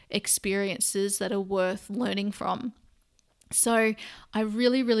experiences that are worth learning from. So I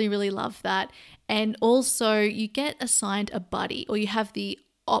really, really, really love that. And also, you get assigned a buddy, or you have the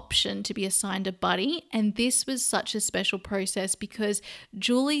option to be assigned a buddy. And this was such a special process because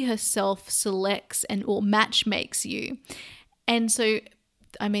Julie herself selects or matchmakes you. And so,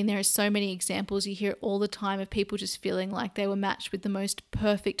 there are so many examples you hear all the time of people just feeling like they were matched with the most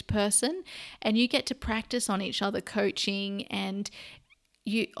perfect person. And you get to practice on each other coaching, and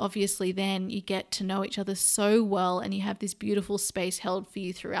you obviously then you get to know each other so well, and you have this beautiful space held for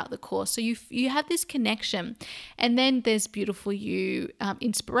you throughout the course. So you have this connection. And then there's Beautiful You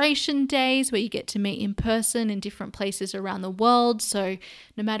inspiration days where you get to meet in person in different places around the world. So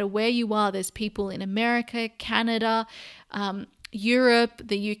no matter where you are, there's people in America, Canada, Europe,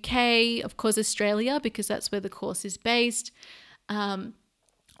 the UK, of course, Australia, because that's where the course is based,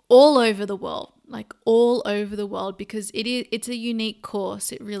 all over the world, like all over the world, because it's a unique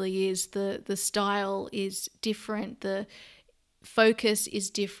course. It really is. The style is different. The focus is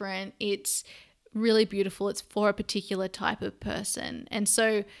different. It's really beautiful. It's for a particular type of person. And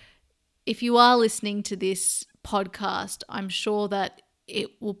so if you are listening to this podcast, I'm sure that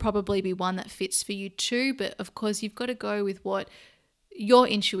it will probably be one that fits for you too. But of course, you've got to go with what your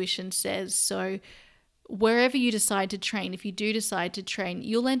intuition says. So wherever you decide to train, if you do decide to train,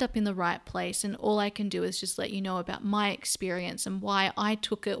 you'll end up in the right place. And all I can do is just let you know about my experience and why I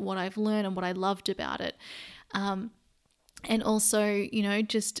took it, what I've learned and what I loved about it. And also,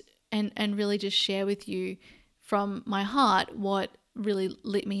 just and really just share with you from my heart what really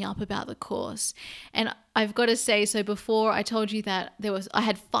lit me up about the course. And I've got to say, so before I told you that I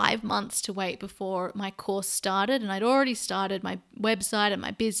had 5 months to wait before my course started, and I'd already started my website and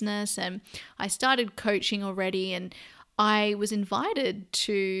my business, and I started coaching already, and I was invited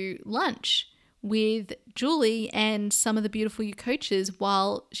to lunch with Julie and some of the beautiful you coaches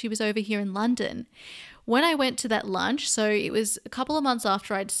while she was over here in London. When I went to that lunch, so it was a couple of months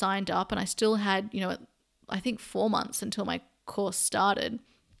after I'd signed up, and I still had, I think 4 months until my course started.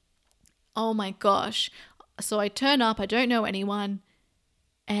 Oh my gosh. So I turn up, I don't know anyone,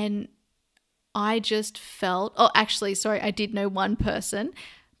 and I just felt, I did know one person,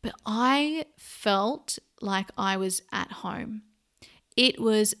 but I felt like I was at home. It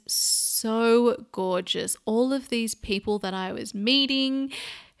was so gorgeous. All of these people that I was meeting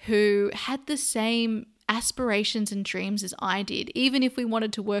who had the same aspirations and dreams as I did, even if we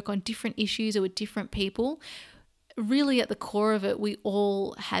wanted to work on different issues or with different people, really at the core of it, we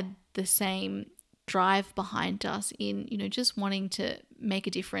all had the same drive behind us in, just wanting to make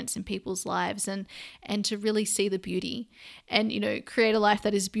a difference in people's lives and to really see the beauty and, create a life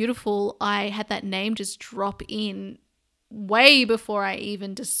that is beautiful. I had that name just drop in way before I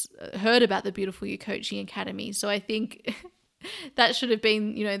even just heard about the Beautiful You Coaching Academy. So I think that should have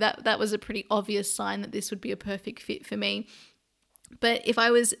been, that was a pretty obvious sign that this would be a perfect fit for me. But if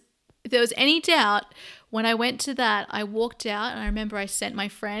there was any doubt, when I went to that, I walked out and I remember I sent my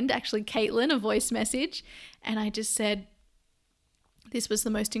friend, actually Caitlin, a voice message, and I just said, this was the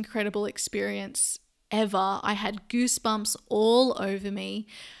most incredible experience ever. I had goosebumps all over me.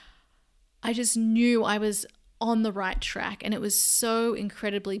 I just knew I was on the right track, and it was so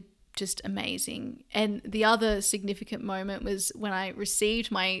incredibly just amazing. And the other significant moment was when I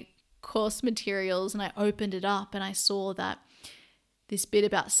received my course materials and I opened it up and I saw that this bit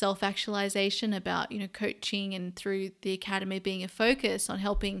about self-actualization, about, coaching and through the academy being a focus on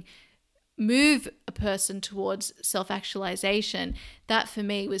helping move a person towards self-actualization, that for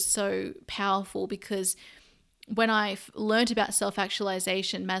me was so powerful, because when I learned about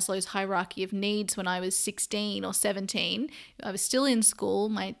self-actualization, Maslow's hierarchy of needs, when I was 16 or 17, I was still in school.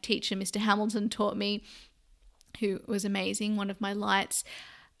 My teacher, Mr. Hamilton, taught me, who was amazing, one of my lights.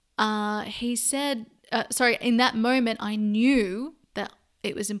 He said, in that moment, I knew that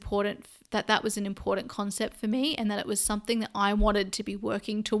it was important, that was an important concept for me, and that it was something that I wanted to be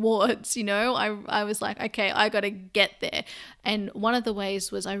working towards. I was like, okay, I got to get there. And one of the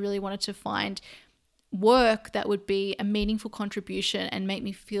ways was I really wanted to find work that would be a meaningful contribution and make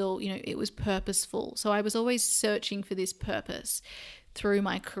me feel, it was purposeful. So I was always searching for this purpose through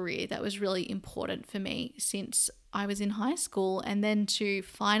my career. That was really important for me since I was in high school. And then to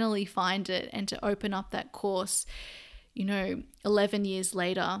finally find it and to open up that course, 11 years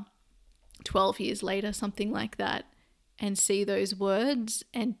later, 12 years later, something like that, and see those words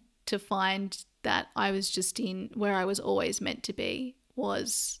and to find that I was just in where I was always meant to be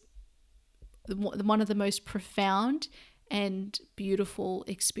was one of the most profound and beautiful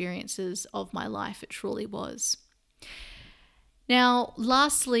experiences of my life. It truly was. Now,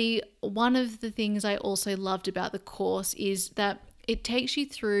 lastly, one of the things I also loved about the course is that it takes you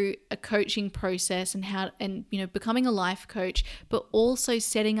through a coaching process and becoming a life coach, but also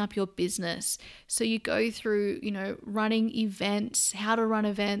setting up your business. So you go through, running events, how to run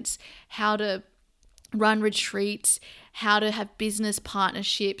events, how to run retreats, how to have business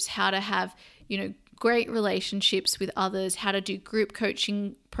partnerships, how to have, great relationships with others, how to do group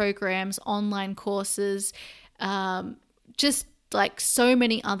coaching programs, online courses, just like so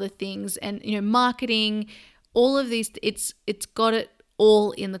many other things, and, marketing, all of these, it's got it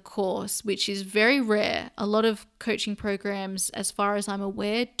all in the course, which is very rare. A lot of coaching programs, as far as I'm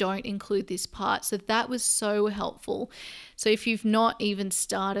aware, don't include this part. So that was so helpful. So if you've not even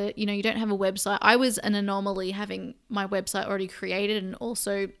started, you don't have a website. I was an anomaly having my website already created and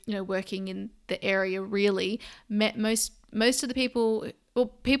also, working in the area really. Most of the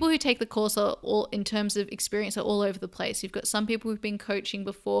people who take the course are all, in terms of experience, are all over the place. You've got some people who've been coaching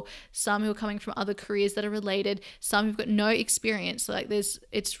before, some who are coming from other careers that are related, some who've got no experience. So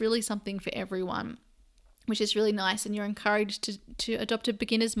it's really something for everyone, which is really nice. And you're encouraged to adopt a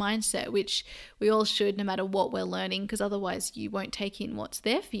beginner's mindset, which we all should, no matter what we're learning, because otherwise you won't take in what's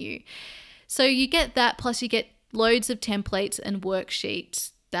there for you. So you get that, plus you get loads of templates and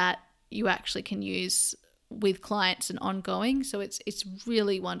worksheets that you actually can use with clients and ongoing. So it's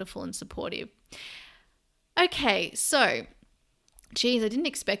really wonderful and supportive. Okay, so geez, I didn't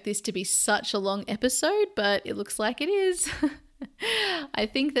expect this to be such a long episode, but it looks like it is. I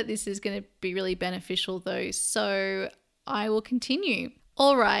think that this is going to be really beneficial though, so I will continue.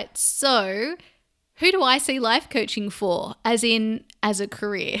 All right, so who do I see life coaching for, as a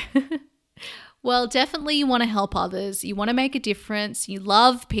career? Well, definitely you want to help others. You want to make a difference. You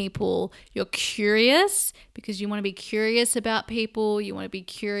love people. You're curious because you want to be curious about people. You want to be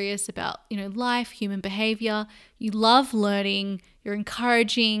curious about, life, human behavior. You love learning. You're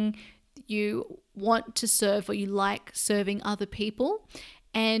encouraging. You want to serve, or you like serving other people.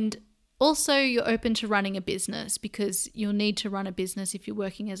 And also you're open to running a business, because you'll need to run a business if you're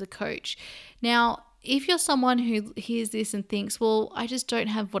working as a coach. Now, if you're someone who hears this and thinks, well, I just don't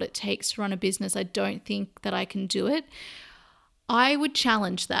have what it takes to run a business, I don't think that I can do it, I would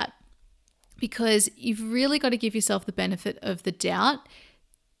challenge that, because you've really got to give yourself the benefit of the doubt.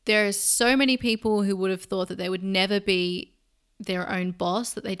 There are so many people who would have thought that they would never be their own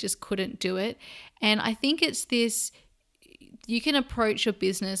boss, that they just couldn't do it. And I think it's this, you can approach your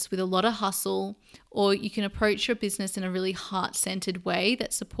business with a lot of hustle, or you can approach your business in a really heart-centered way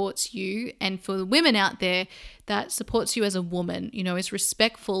that supports you. And for the women out there, that supports you as a woman, is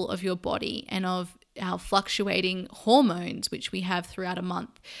respectful of your body and of our fluctuating hormones, which we have throughout a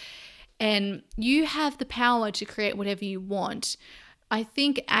month. And you have the power to create whatever you want. I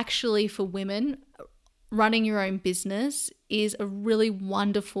think actually for women, running your own business is a really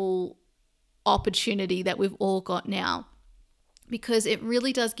wonderful opportunity that we've all got now, because it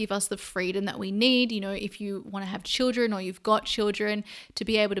really does give us the freedom that we need, if you want to have children or you've got children, to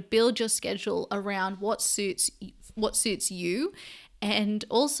be able to build your schedule around what suits you, and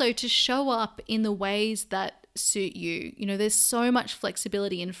also to show up in the ways that suit you. There's so much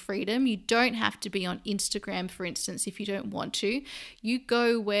flexibility and freedom. You don't have to be on Instagram, for instance, if you don't want to. You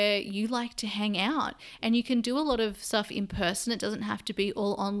go where you like to hang out, and you can do a lot of stuff in person. It doesn't have to be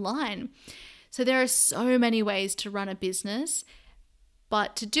all online. So there are so many ways to run a business.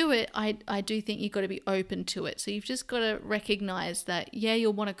 But to do it, I do think you've got to be open to it. So you've just got to recognize that,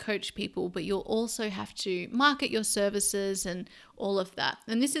 you'll want to coach people, but you'll also have to market your services and all of that.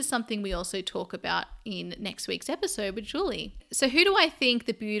 And this is something we also talk about in next week's episode with Julie. So who do I think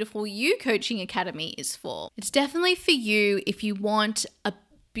the Beautiful You Coaching Academy is for? It's definitely for you if you want a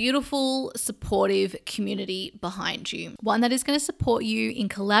beautiful, supportive community behind you. One that is going to support you in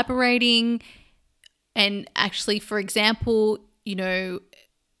collaborating. And actually, for example,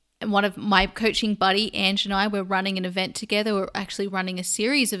 one of my coaching buddy, Ange, and I, we're running an event together. We're actually running a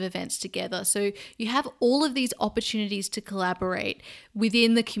series of events together. So you have all of these opportunities to collaborate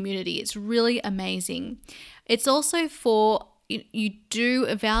within the community. It's really amazing. It's also for, you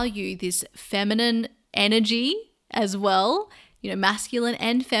do value this feminine energy as well, masculine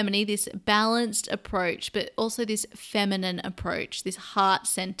and feminine, this balanced approach, but also this feminine approach, this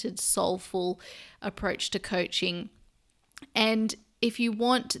heart-centered, soulful approach to coaching. And if you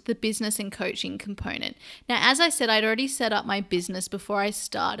want the business and coaching component. Now, as I said, I'd already set up my business before I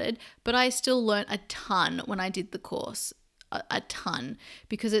started, but I still learned a ton when I did the course, a ton,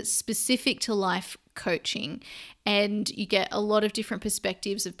 because it's specific to life coaching, and you get a lot of different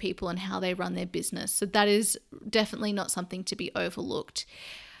perspectives of people and how they run their business. So that is definitely not something to be overlooked.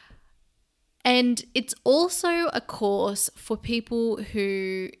 And it's also a course for people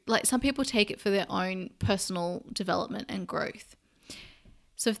who, some people take it for their own personal development and growth.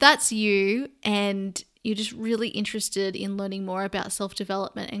 So if that's you and you're just really interested in learning more about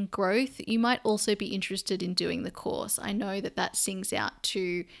self-development and growth, you might also be interested in doing the course. I know that sings out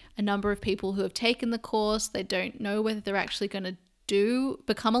to a number of people who have taken the course. They don't know whether they're actually going to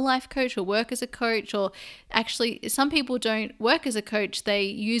become a life coach or work as a coach, or actually some people don't work as a coach. They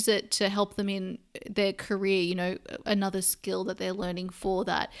use it to help them in their career, another skill that they're learning for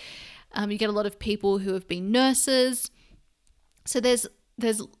that. You get a lot of people who have been nurses, So there's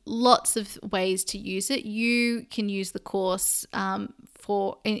lots of ways to use it. You can use the course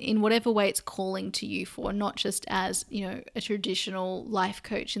for in whatever way it's calling to you for, not just as, a traditional life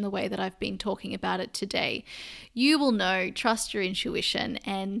coach in the way that I've been talking about it today. You will know, trust your intuition,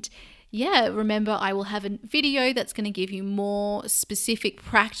 and remember, I will have a video that's going to give you more specific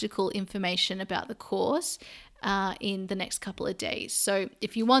practical information about the course in the next couple of days. So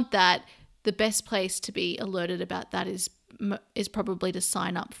if you want that, the best place to be alerted about that is probably to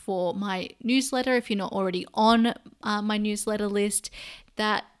sign up for my newsletter. If you're not already on my newsletter list,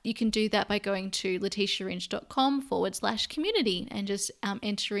 that you can do that by going to leticiaringe.com/community and just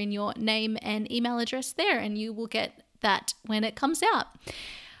enter in your name and email address there, and you will get that when it comes out.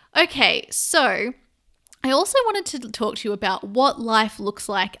 Okay, so I also wanted to talk to you about what life looks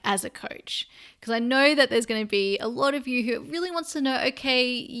like as a coach, because I know that there's going to be a lot of you who really wants to know,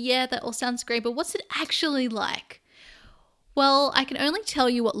 okay, yeah, that all sounds great, but what's it actually like? Well, I can only tell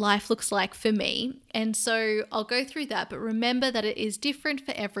you what life looks like for me, and so I'll go through that, but remember that it is different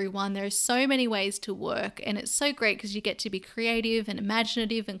for everyone. There are so many ways to work, and it's so great because you get to be creative and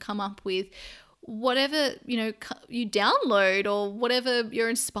imaginative and come up with whatever, you download or whatever you're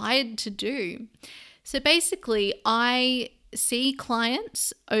inspired to do. So basically, I see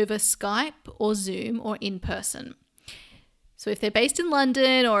clients over Skype or Zoom or in person. So if they're based in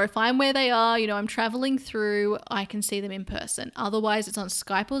London, or if I'm where they are, I'm traveling through, I can see them in person. Otherwise, it's on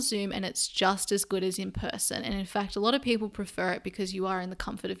Skype or Zoom, and it's just as good as in person. And in fact, a lot of people prefer it because you are in the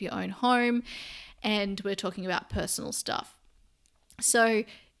comfort of your own home, and we're talking about personal stuff. So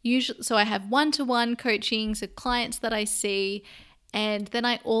I have one-to-one coaching, so clients that I see, and then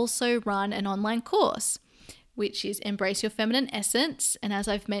I also run an online course, which is Embrace Your Feminine Essence. And as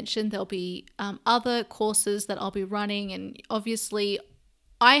I've mentioned, there'll be other courses that I'll be running. And obviously,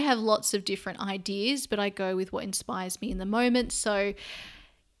 I have lots of different ideas, but I go with what inspires me in the moment. So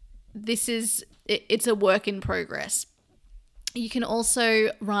it's a work in progress. You can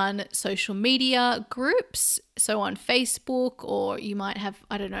also run social media groups, so on Facebook, or you might have,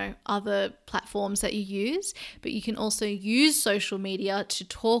 other platforms that you use, but you can also use social media to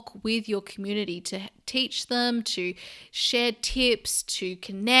talk with your community, to teach them, to share tips, to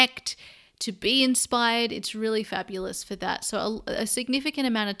connect, to be inspired. It's really fabulous for that. So a significant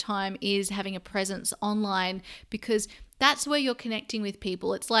amount of time is having a presence online, because that's where you're connecting with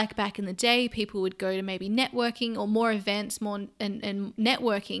people. It's like back in the day, people would go to maybe networking or more events, and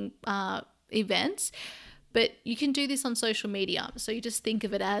networking events, but you can do this on social media. So you just think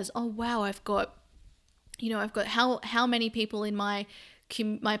of it as, oh wow, I've got how many people in my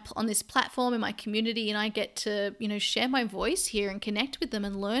on this platform in my community, and I get to share my voice here and connect with them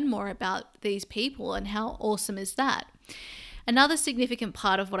and learn more about these people, and how awesome is that? Another significant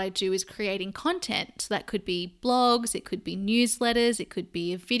part of what I do is creating content. So that could be blogs, it could be newsletters, it could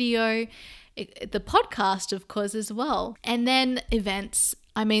be a video, the podcast, of course, as well. And then events.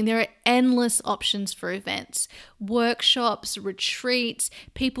 There are endless options for events, workshops, retreats.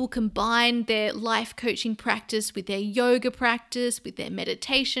 People combine their life coaching practice with their yoga practice, with their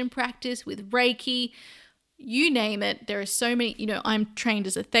meditation practice, with Reiki, you name it. There are so many, I'm trained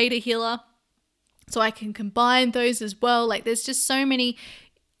as a theta healer, so I can combine those as well. Like, there's just so many.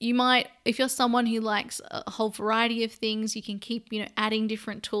 You might, if you're someone who likes a whole variety of things, you can keep, adding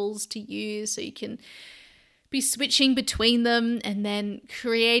different tools to use, so you can be switching between them and then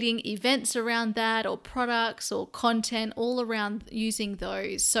creating events around that, or products or content all around using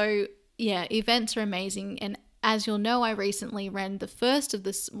those. So yeah, events are amazing. And as you'll know, I recently ran the first of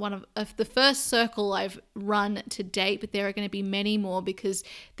the first circle I've run to date, but there are going to be many more, because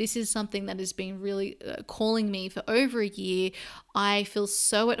this is something that has been really calling me for over a year. I feel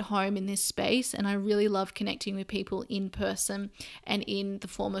so at home in this space, and I really love connecting with people in person and in the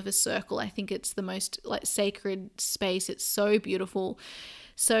form of a circle. I think it's the most sacred space. It's so beautiful.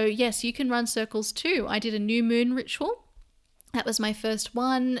 So yes, you can run circles too. I did a new moon ritual. That was my first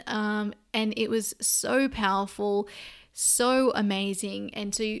one, and it was so powerful, so amazing.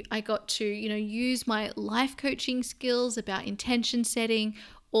 And so I got to, use my life coaching skills about intention setting,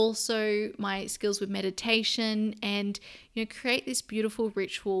 also my skills with meditation, and, create this beautiful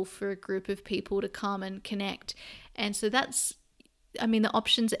ritual for a group of people to come and connect. And so the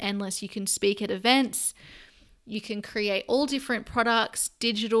options are endless. You can speak at events. You can create all different products,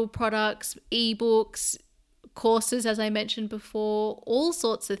 digital products, ebooks, courses, as I mentioned before, all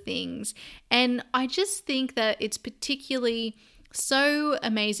sorts of things. And I just think that it's particularly so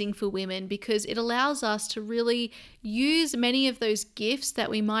amazing for women because it allows us to really use many of those gifts that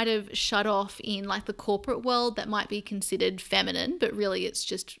we might have shut off in like the corporate world that might be considered feminine, but really it's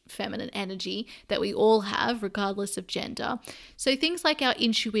just feminine energy that we all have regardless of gender. So things like our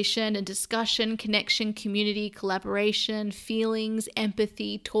intuition and discussion, connection, community, collaboration, feelings,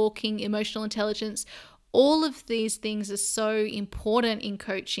 empathy, talking, emotional intelligence, all of these things are so important in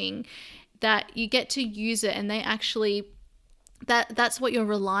coaching that you get to use it, and they actually that's what you're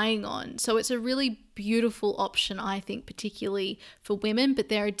relying on. So it's a really beautiful option, I think, particularly for women, but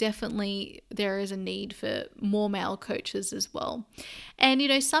there is a need for more male coaches as well. And,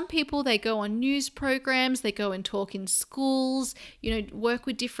 some people, they go on news programs, they go and talk in schools, work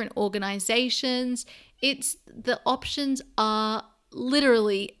with different organizations. The options are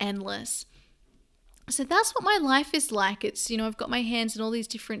literally endless. So that's what my life is like. It's, I've got my hands in all these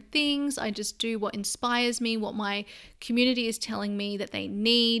different things. I just do what inspires me, what my community is telling me that they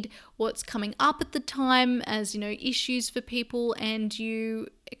need, what's coming up at the time as, issues for people, and you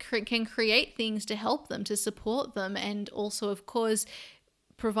can create things to help them, to support them, and also, of course,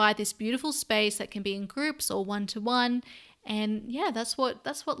 provide this beautiful space that can be in groups or one-to-one. And yeah, that's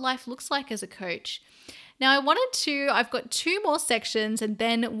what life looks like as a coach. Now, I've got 2 more sections and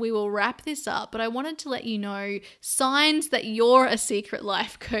then we will wrap this up, but I wanted to let you know signs that you're a secret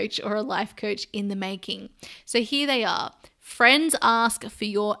life coach or a life coach in the making. So here they are. Friends ask for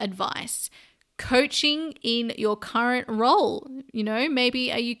your advice. Coaching in your current role.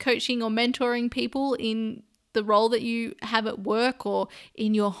 Maybe are you coaching or mentoring people in the role that you have at work or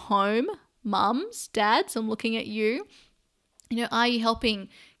in your home? Mums, dads, I'm looking at you. Are you helping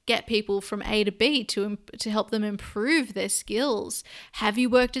get people from A to B to help them improve their skills? Have you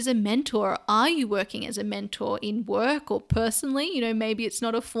worked as a mentor? Are you working as a mentor in work or personally? Maybe it's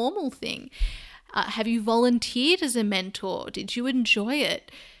not a formal thing. Have you volunteered as a mentor? Did you enjoy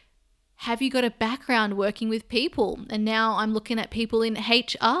it? Have you got a background working with people? And now I'm looking at people in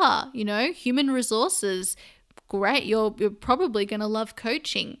HR, human resources. Great, you're probably going to love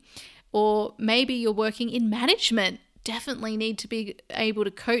coaching. Or maybe you're working in management. Definitely need to be able to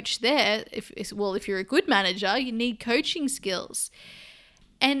coach there. If you're a good manager, you need coaching skills.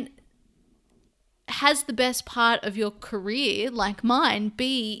 And has the best part of your career, like mine,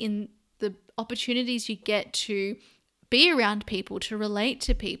 be in the opportunities you get to be around people, to relate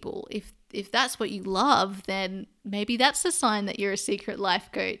to people. If that's what you love, then maybe that's a sign that you're a secret life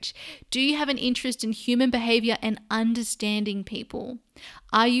coach. Do you have an interest in human behavior and understanding people?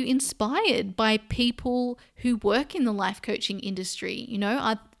 Are you inspired by people who work in the life coaching industry?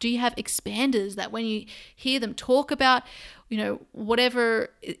 Do you have expanders that when you hear them talk about, whatever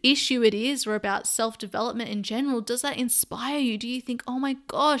issue it is or about self-development in general, does that inspire you? Do you think, oh my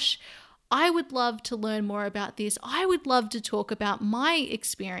gosh, I would love to learn more about this. I would love to talk about my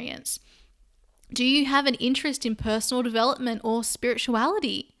experience. Do you have an interest in personal development or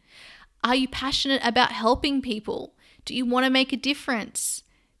spirituality? Are you passionate about helping people? Do you want to make a difference?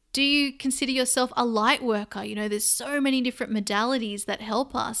 Do you consider yourself a light worker? There's so many different modalities that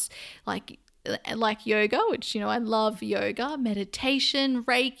help us, like yoga, which, I love yoga, meditation,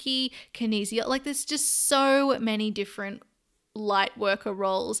 Reiki, kinesio. There's just so many different light worker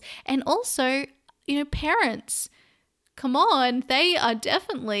roles. And also, parents, come on, they have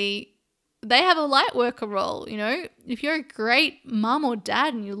a light worker role. If you're a great mum or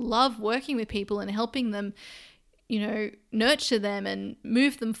dad and you love working with people and helping them, nurture them and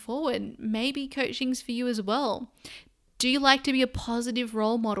move them forward, maybe coaching's for you as well. Do you like to be a positive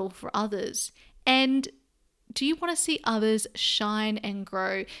role model for others? And do you want to see others shine and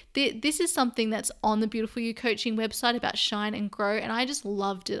grow? This is something that's on the Beautiful You Coaching website about shine and grow, and I just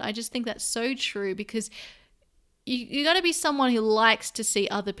loved it. I just think that's so true because you got to be someone who likes to see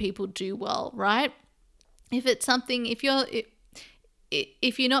other people do well, right? If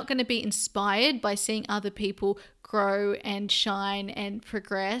you're not going to be inspired by seeing other people grow and shine and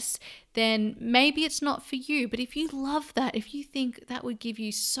progress, then maybe it's not for you. But if you love that, if you think that would give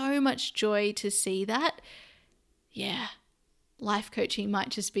you so much joy to see that, yeah, life coaching might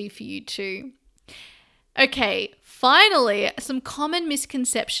just be for you too. Okay, finally, some common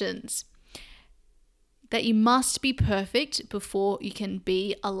misconceptions. That you must be perfect before you can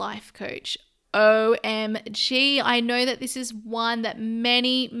be a life coach. OMG, I know that this is one that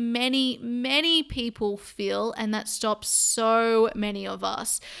many, many, many people feel, and that stops so many of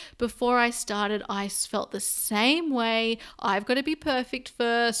us. Before I started, I felt the same way. I've got to be perfect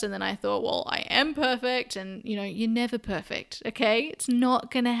first, and then I thought, well, I am perfect, and you're never perfect, okay? It's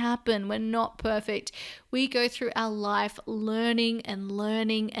not going to happen. We're not perfect. We go through our life learning and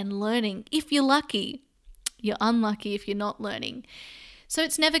learning and learning, if you're lucky. You're unlucky if you're not learning. So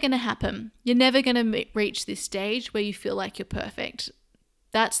it's never going to happen. You're never going to reach this stage where you feel like you're perfect.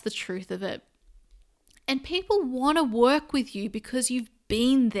 That's the truth of it. And people want to work with you because you've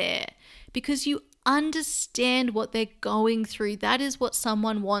been there, because you understand what they're going through. That is what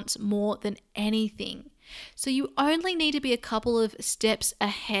someone wants more than anything. So you only need to be a couple of steps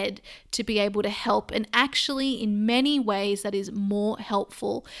ahead to be able to help. And actually, in many ways, that is more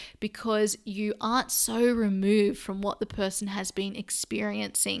helpful because you aren't so removed from what the person has been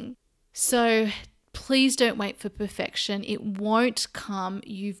experiencing. So please don't wait for perfection. It won't come.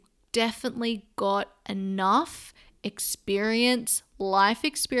 You've definitely got enough experience, life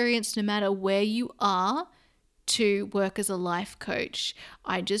experience, no matter where you are, to work as a life coach.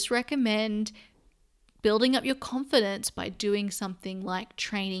 I just recommend building up your confidence by doing something like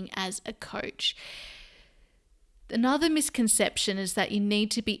training as a coach. Another misconception is that you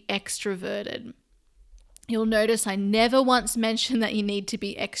need to be extroverted. You'll notice I never once mentioned that you need to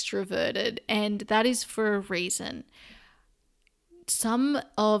be extroverted, and that is for a reason. Some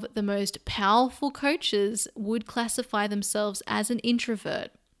of the most powerful coaches would classify themselves as an introvert.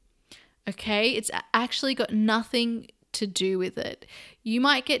 Okay, it's actually got nothing to do with it. You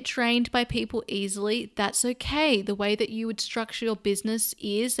might get drained by people easily. That's okay. The way that you would structure your business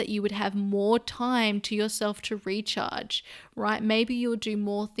is that you would have more time to yourself to recharge, right? Maybe you'll do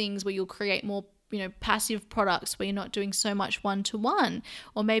more things where you'll create more passive products where you're not doing so much one-to-one,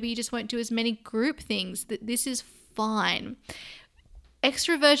 or maybe you just won't do as many group things. This is fine.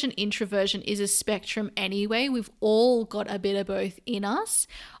 Extroversion, introversion is a spectrum anyway. We've all got a bit of both in us.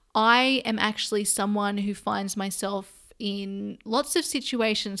 I am actually someone who finds myself in lots of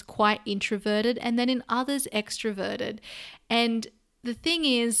situations quite introverted, and then in others extroverted. And the thing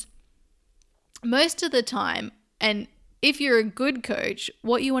is, most of the time, and if you're a good coach,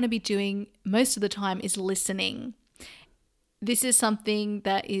 what you want to be doing most of the time is listening. This is something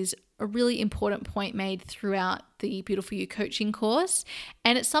that is a really important point made throughout the Beautiful You coaching course.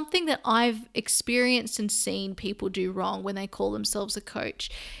 And it's something that I've experienced and seen people do wrong when they call themselves a coach.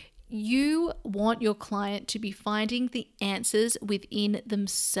 You want your client to be finding the answers within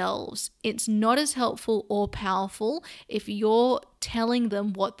themselves. It's not as helpful or powerful if you're telling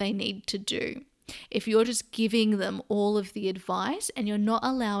them what they need to do. If you're just giving them all of the advice and you're not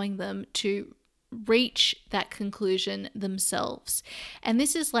allowing them to reach that conclusion themselves. And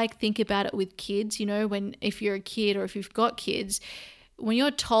this is like, think about it with kids, if you're a kid or if you've got kids, when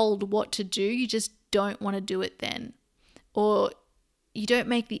you're told what to do, you just don't want to do it then. Or you don't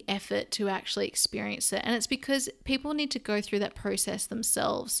make the effort to actually experience it. And it's because people need to go through that process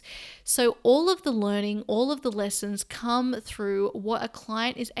themselves. So all of the learning, all of the lessons come through what a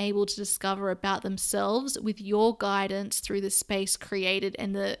client is able to discover about themselves with your guidance through the space created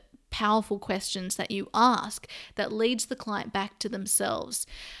and the powerful questions that you ask that leads the client back to themselves.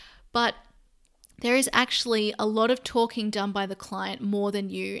 But there is actually a lot of talking done by the client more than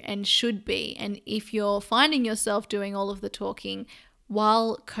you and should be. And if you're finding yourself doing all of the talking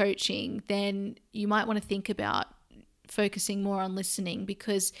while coaching, then you might want to think about focusing more on listening,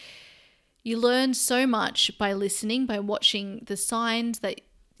 because you learn so much by listening, by watching the signs that,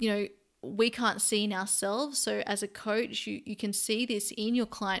 we can't see in ourselves. So as a coach, you can see this in your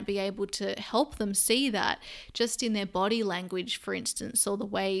client, be able to help them see that just in their body language, for instance, or the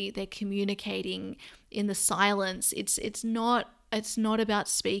way they're communicating in the silence. It's not about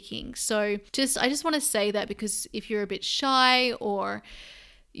speaking. So I just want to say that, because if you're a bit shy or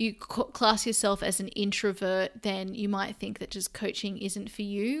you class yourself as an introvert, then you might think that just coaching isn't for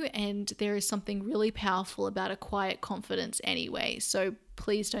you. And there is something really powerful about a quiet confidence anyway. So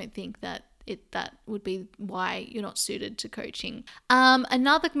please don't think that that would be why you're not suited to coaching.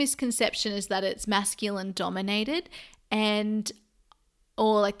 Another misconception is that it's masculine dominated,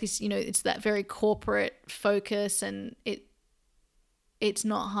 or like this, it's that very corporate focus, and it's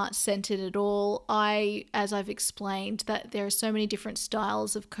not heart-centered at all. As I've explained, that there are so many different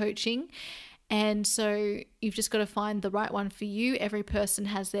styles of coaching, and so you've just got to find the right one for you. Every person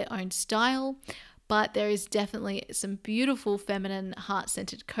has their own style, but there is definitely some beautiful feminine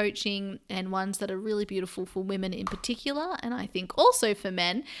heart-centered coaching, and ones that are really beautiful for women in particular, and I think also for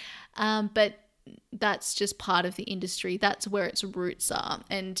men. But that's just part of the industry. That's where its roots are.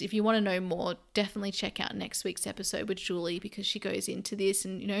 And if you want to know more, definitely check out next week's episode with Julie, because she goes into this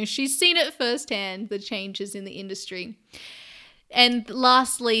and, she's seen it firsthand, the changes in the industry. And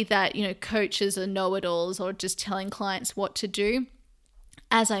lastly, that, coaches are know-it-alls or just telling clients what to do.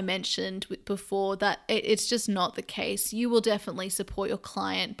 As I mentioned before, that it's just not the case. You will definitely support your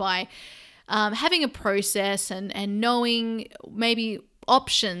client by having a process and knowing maybe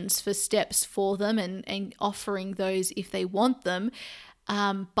options for steps for them and offering those if they want them.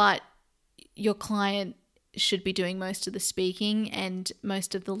 But your client should be doing most of the speaking and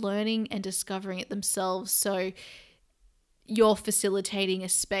most of the learning and discovering it themselves. So you're facilitating a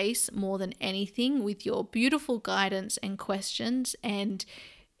space more than anything with your beautiful guidance and questions, and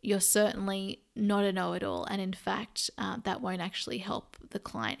you're certainly not a know-it-all. And in fact, that won't actually help the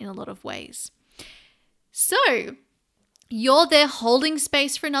client in a lot of ways. So you're there holding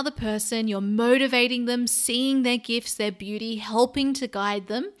space for another person. You're motivating them, seeing their gifts, their beauty, helping to guide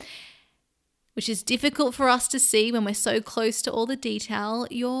them, which is difficult for us to see when we're so close to all the detail.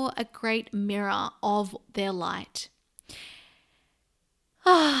 You're a great mirror of their light.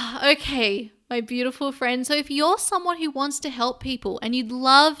 Okay, my beautiful friend. So if you're someone who wants to help people and you'd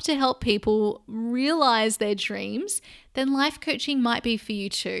love to help people realize their dreams, then life coaching might be for you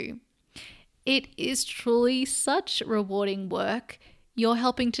too. It is truly such rewarding work. You're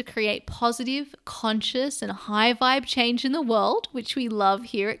helping to create positive, conscious, and high vibe change in the world, which we love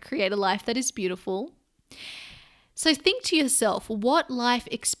here at Create a Life That Is Beautiful. So think to yourself, what life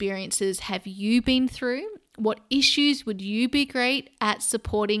experiences have you been through? What issues would you be great at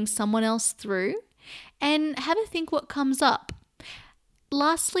supporting someone else through? And have a think what comes up.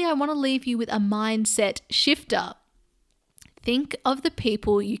 Lastly, I want to leave you with a mindset shifter. Think of the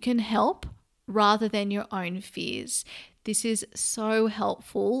people you can help rather than your own fears. This is so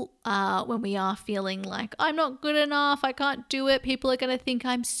helpful when we are feeling like, I'm not good enough, I can't do it, people are going to think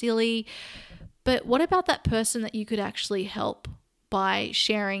I'm silly. But what about that person that you could actually help by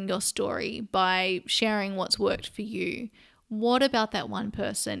sharing your story, by sharing what's worked for you? What about that one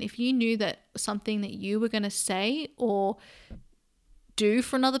person? If you knew that something that you were going to say or do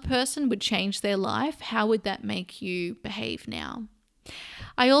for another person would change their life, how would that make you behave now?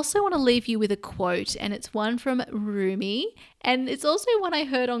 I also want to leave you with a quote, and it's one from Rumi, and it's also one I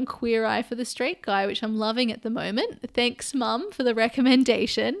heard on Queer Eye for the Straight Guy, which I'm loving at the moment. Thanks, Mum, for the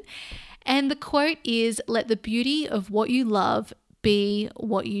recommendation. And the quote is, "Let the beauty of what you love be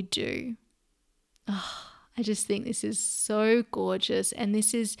what you do." Oh, I just think this is so gorgeous, and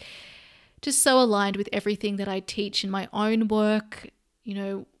this is just so aligned with everything that I teach in my own work. You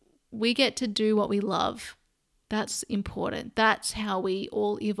know, we get to do what we love. That's important. That's how we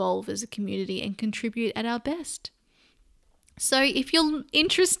all evolve as a community and contribute at our best. So if you're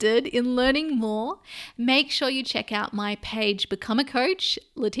interested in learning more, make sure you check out my page, Become a Coach,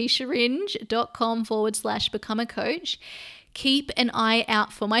 letitiaringe.com/become a coach. Keep an eye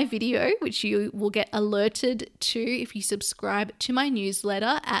out for my video, which you will get alerted to if you subscribe to my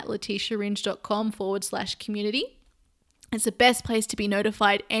newsletter at letitiaringe.com/community. It's the best place to be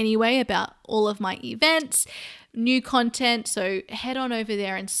notified anyway about all of my events, new content. So head on over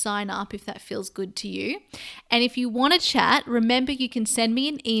there and sign up if that feels good to you. And if you want to chat, remember you can send me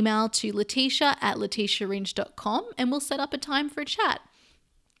an email to letitia@letitiaringe.com and we'll set up a time for a chat.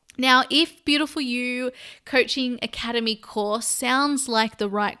 Now, if Beautiful You Coaching Academy course sounds like the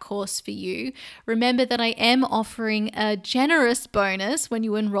right course for you, remember that I am offering a generous bonus when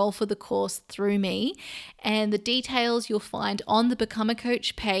you enroll for the course through me. And the details you'll find on the Become a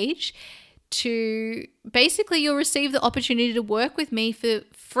Coach page. You'll receive the opportunity to work with me for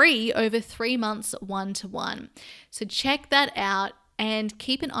free over 3 months one-to-one. So check that out and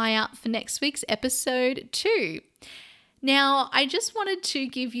keep an eye out for next week's episode too. Now, I just wanted to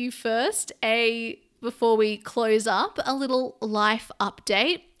give you first before we close up, a little life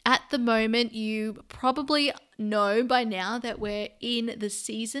update. At the moment, you probably know by now that we're in the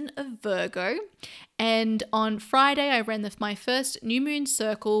season of Virgo. And on Friday, I ran my first new moon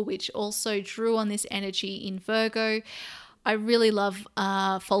circle, which also drew on this energy in Virgo. I really love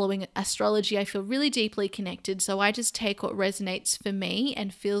following astrology. I feel really deeply connected. So I just take what resonates for me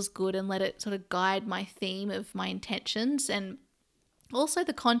and feels good and let it sort of guide my theme of my intentions and also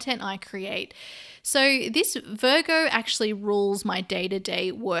the content I create. So this Virgo actually rules my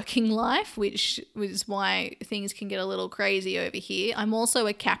day-to-day working life, which is why things can get a little crazy over here. I'm also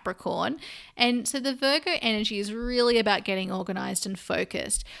a Capricorn, and so the Virgo energy is really about getting organized and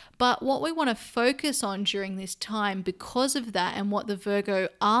focused. But what we want to focus on during this time because of that and what the Virgo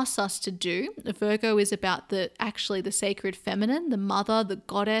asks us to do, the Virgo is about the sacred feminine, the mother, the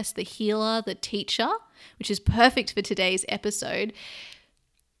goddess, the healer, the teacher, which is perfect for today's episode.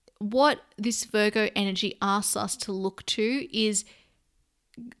 What this Virgo energy asks us to look to is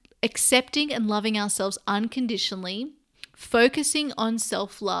accepting and loving ourselves unconditionally, focusing on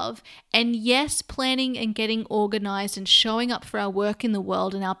self-love, and yes, planning and getting organized and showing up for our work in the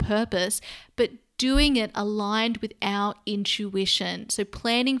world and our purpose, but doing it aligned with our intuition. So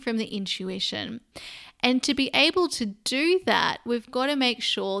planning from the intuition. And to be able to do that, we've got to make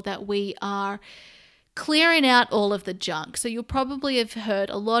sure that we are clearing out all of the junk. So you'll probably have heard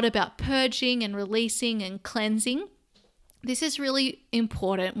a lot about purging and releasing and cleansing. This is really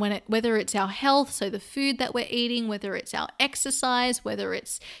important whether it's our health, so the food that we're eating, whether it's our exercise, whether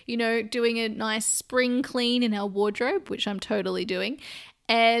it's, doing a nice spring clean in our wardrobe, which I'm totally doing.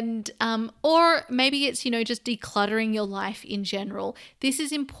 And or maybe it's, just decluttering your life in general. This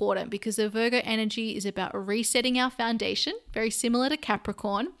is important because the Virgo energy is about resetting our foundation, very similar to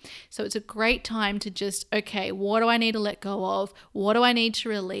Capricorn. So it's a great time to just, okay, what do I need to let go of? What do I need to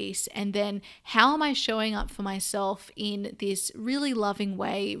release? And then how am I showing up for myself in this really loving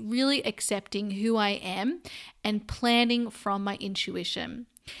way, really accepting who I am and planning from my intuition.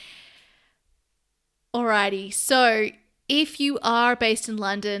 Alrighty, so if you are based in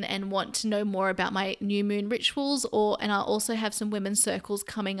London and want to know more about my new moon rituals, and I also have some women's circles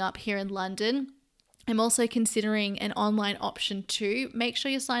coming up here in London, I'm also considering an online option too. Make sure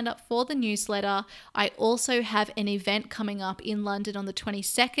you're signed up for the newsletter. I also have an event coming up in London on the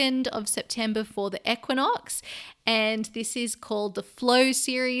 22nd of September for the equinox. And this is called the Flow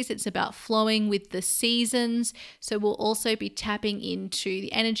series. It's about flowing with the seasons. So we'll also be tapping into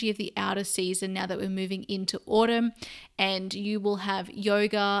the energy of the outer season now that we're moving into autumn. And you will have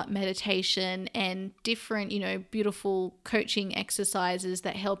yoga, meditation, and different, beautiful coaching exercises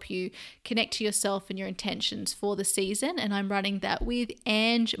that help you connect to yourself and your intentions for the season. And I'm running that with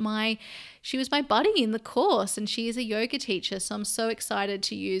Ange, she was my buddy in the course, and she is a yoga teacher. So I'm so excited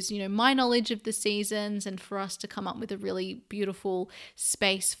to use, my knowledge of the seasons and for us to come up with a really beautiful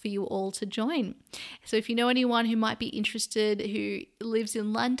space for you all to join. So if you know anyone who might be interested who lives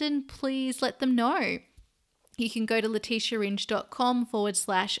in London, please let them know. You can go to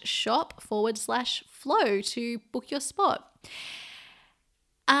letitiaringe.com/shop/flow to book your spot.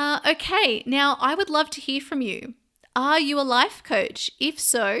 Okay, now I would love to hear from you. Are you a life coach? If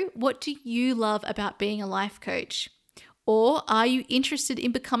so, what do you love about being a life coach? Or are you interested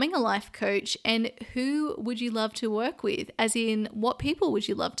in becoming a life coach, and who would you love to work with? As in, what people would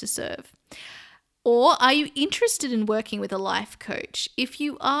you love to serve? Or are you interested in working with a life coach? If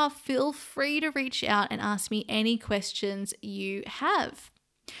you are, feel free to reach out and ask me any questions you have.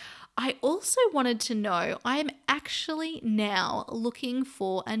 I also wanted to know, I am actually now looking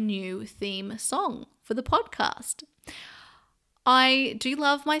for a new theme song for the podcast. I do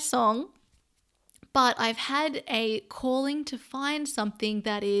love my song, but I've had a calling to find something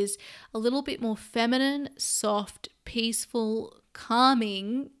that is a little bit more feminine, soft, peaceful,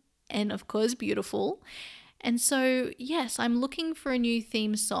 calming, and of course beautiful. And so, yes, I'm looking for a new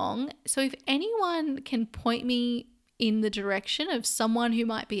theme song. So if anyone can point me in the direction of someone who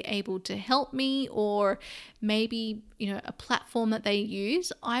might be able to help me, or maybe, a platform that they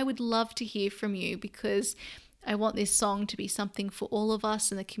use, I would love to hear from you, because I want this song to be something for all of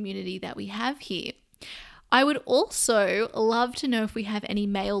us in the community that we have here. I would also love to know if we have any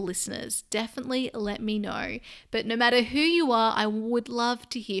male listeners. Definitely let me know. But no matter who you are, I would love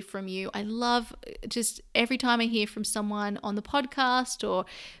to hear from you. I love just every time I hear from someone on the podcast or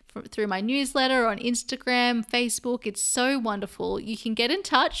through my newsletter, on Instagram, Facebook. It's so wonderful. You can get in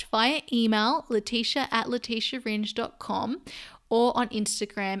touch via email, letitia@letitiaringe.com, or on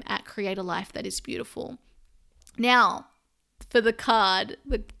Instagram @createalifethatisbeautiful. Now, for the card,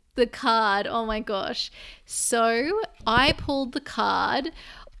 the card, oh my gosh. So I pulled the card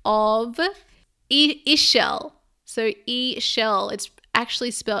of Ixchel. So Ixchel, it's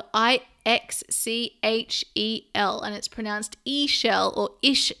actually spelled Ixchel, and it's pronounced Ixchel or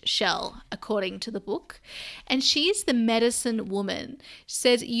Ixchel according to the book. And she is the medicine woman. She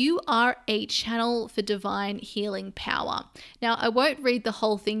says, you are a channel for divine healing power. Now, I won't read the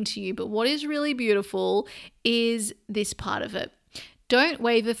whole thing to you, but what is really beautiful is this part of it. Don't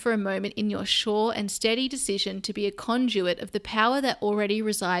waver for a moment in your sure and steady decision to be a conduit of the power that already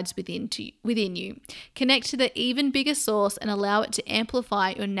resides within you. Connect to the even bigger source and allow it to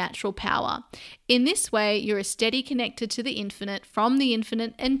amplify your natural power. In this way, you're a steady connected to the infinite, from the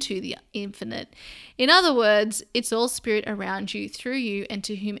infinite and to the infinite. In other words, it's all spirit around you, through you, and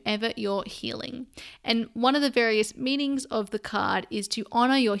to whomever you're healing. And one of the various meanings of the card is to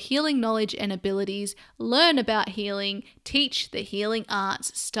honor your healing knowledge and abilities, learn about healing, teach the healing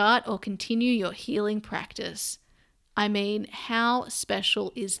arts, start or continue your healing practice. I mean, how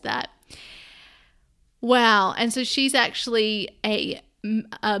special is that? Wow. And so she's actually a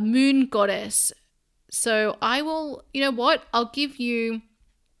moon goddess. So I will, you know what? I'll give you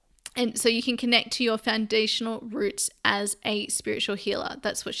And so you can connect to your foundational roots as a spiritual healer.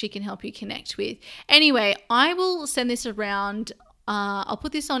 That's what she can help you connect with. Anyway, I will send this around. I'll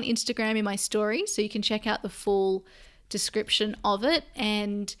put this on Instagram in my story so you can check out the full description of it.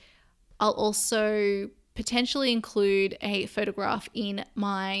 And I'll also potentially include a photograph in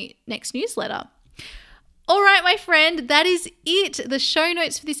my next newsletter. All right, my friend, that is it. The show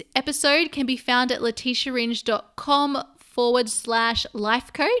notes for this episode can be found at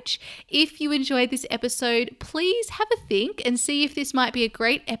leticiaringe.com/life coach. If you enjoyed this episode, please have a think and see if this might be a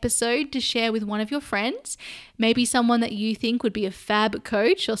great episode to share with one of your friends. Maybe someone that you think would be a fab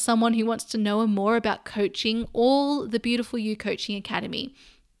coach, or someone who wants to know more about coaching, or the Beautiful You Coaching Academy.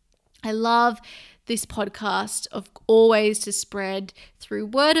 I love this podcast of always to spread through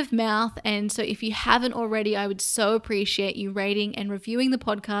word of mouth. And so if you haven't already, I would so appreciate you rating and reviewing the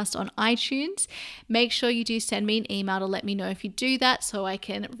podcast on iTunes. Make sure you do send me an email to let me know if you do that so I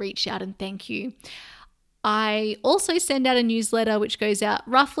can reach out and thank you. I also send out a newsletter which goes out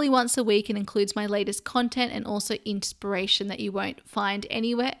roughly once a week and includes my latest content and also inspiration that you won't find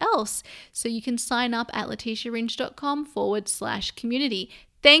anywhere else. So you can sign up at leticiaringe.com/community.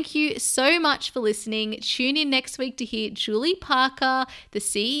 Thank you so much for listening. Tune in next week to hear Julie Parker, the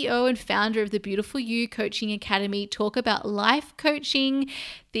CEO and founder of the Beautiful You Coaching Academy, talk about life coaching,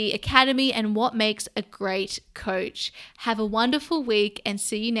 the academy, and what makes a great coach. Have a wonderful week and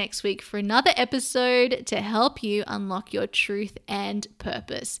see you next week for another episode to help you unlock your truth and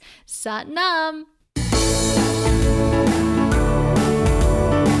purpose. Sat Nam.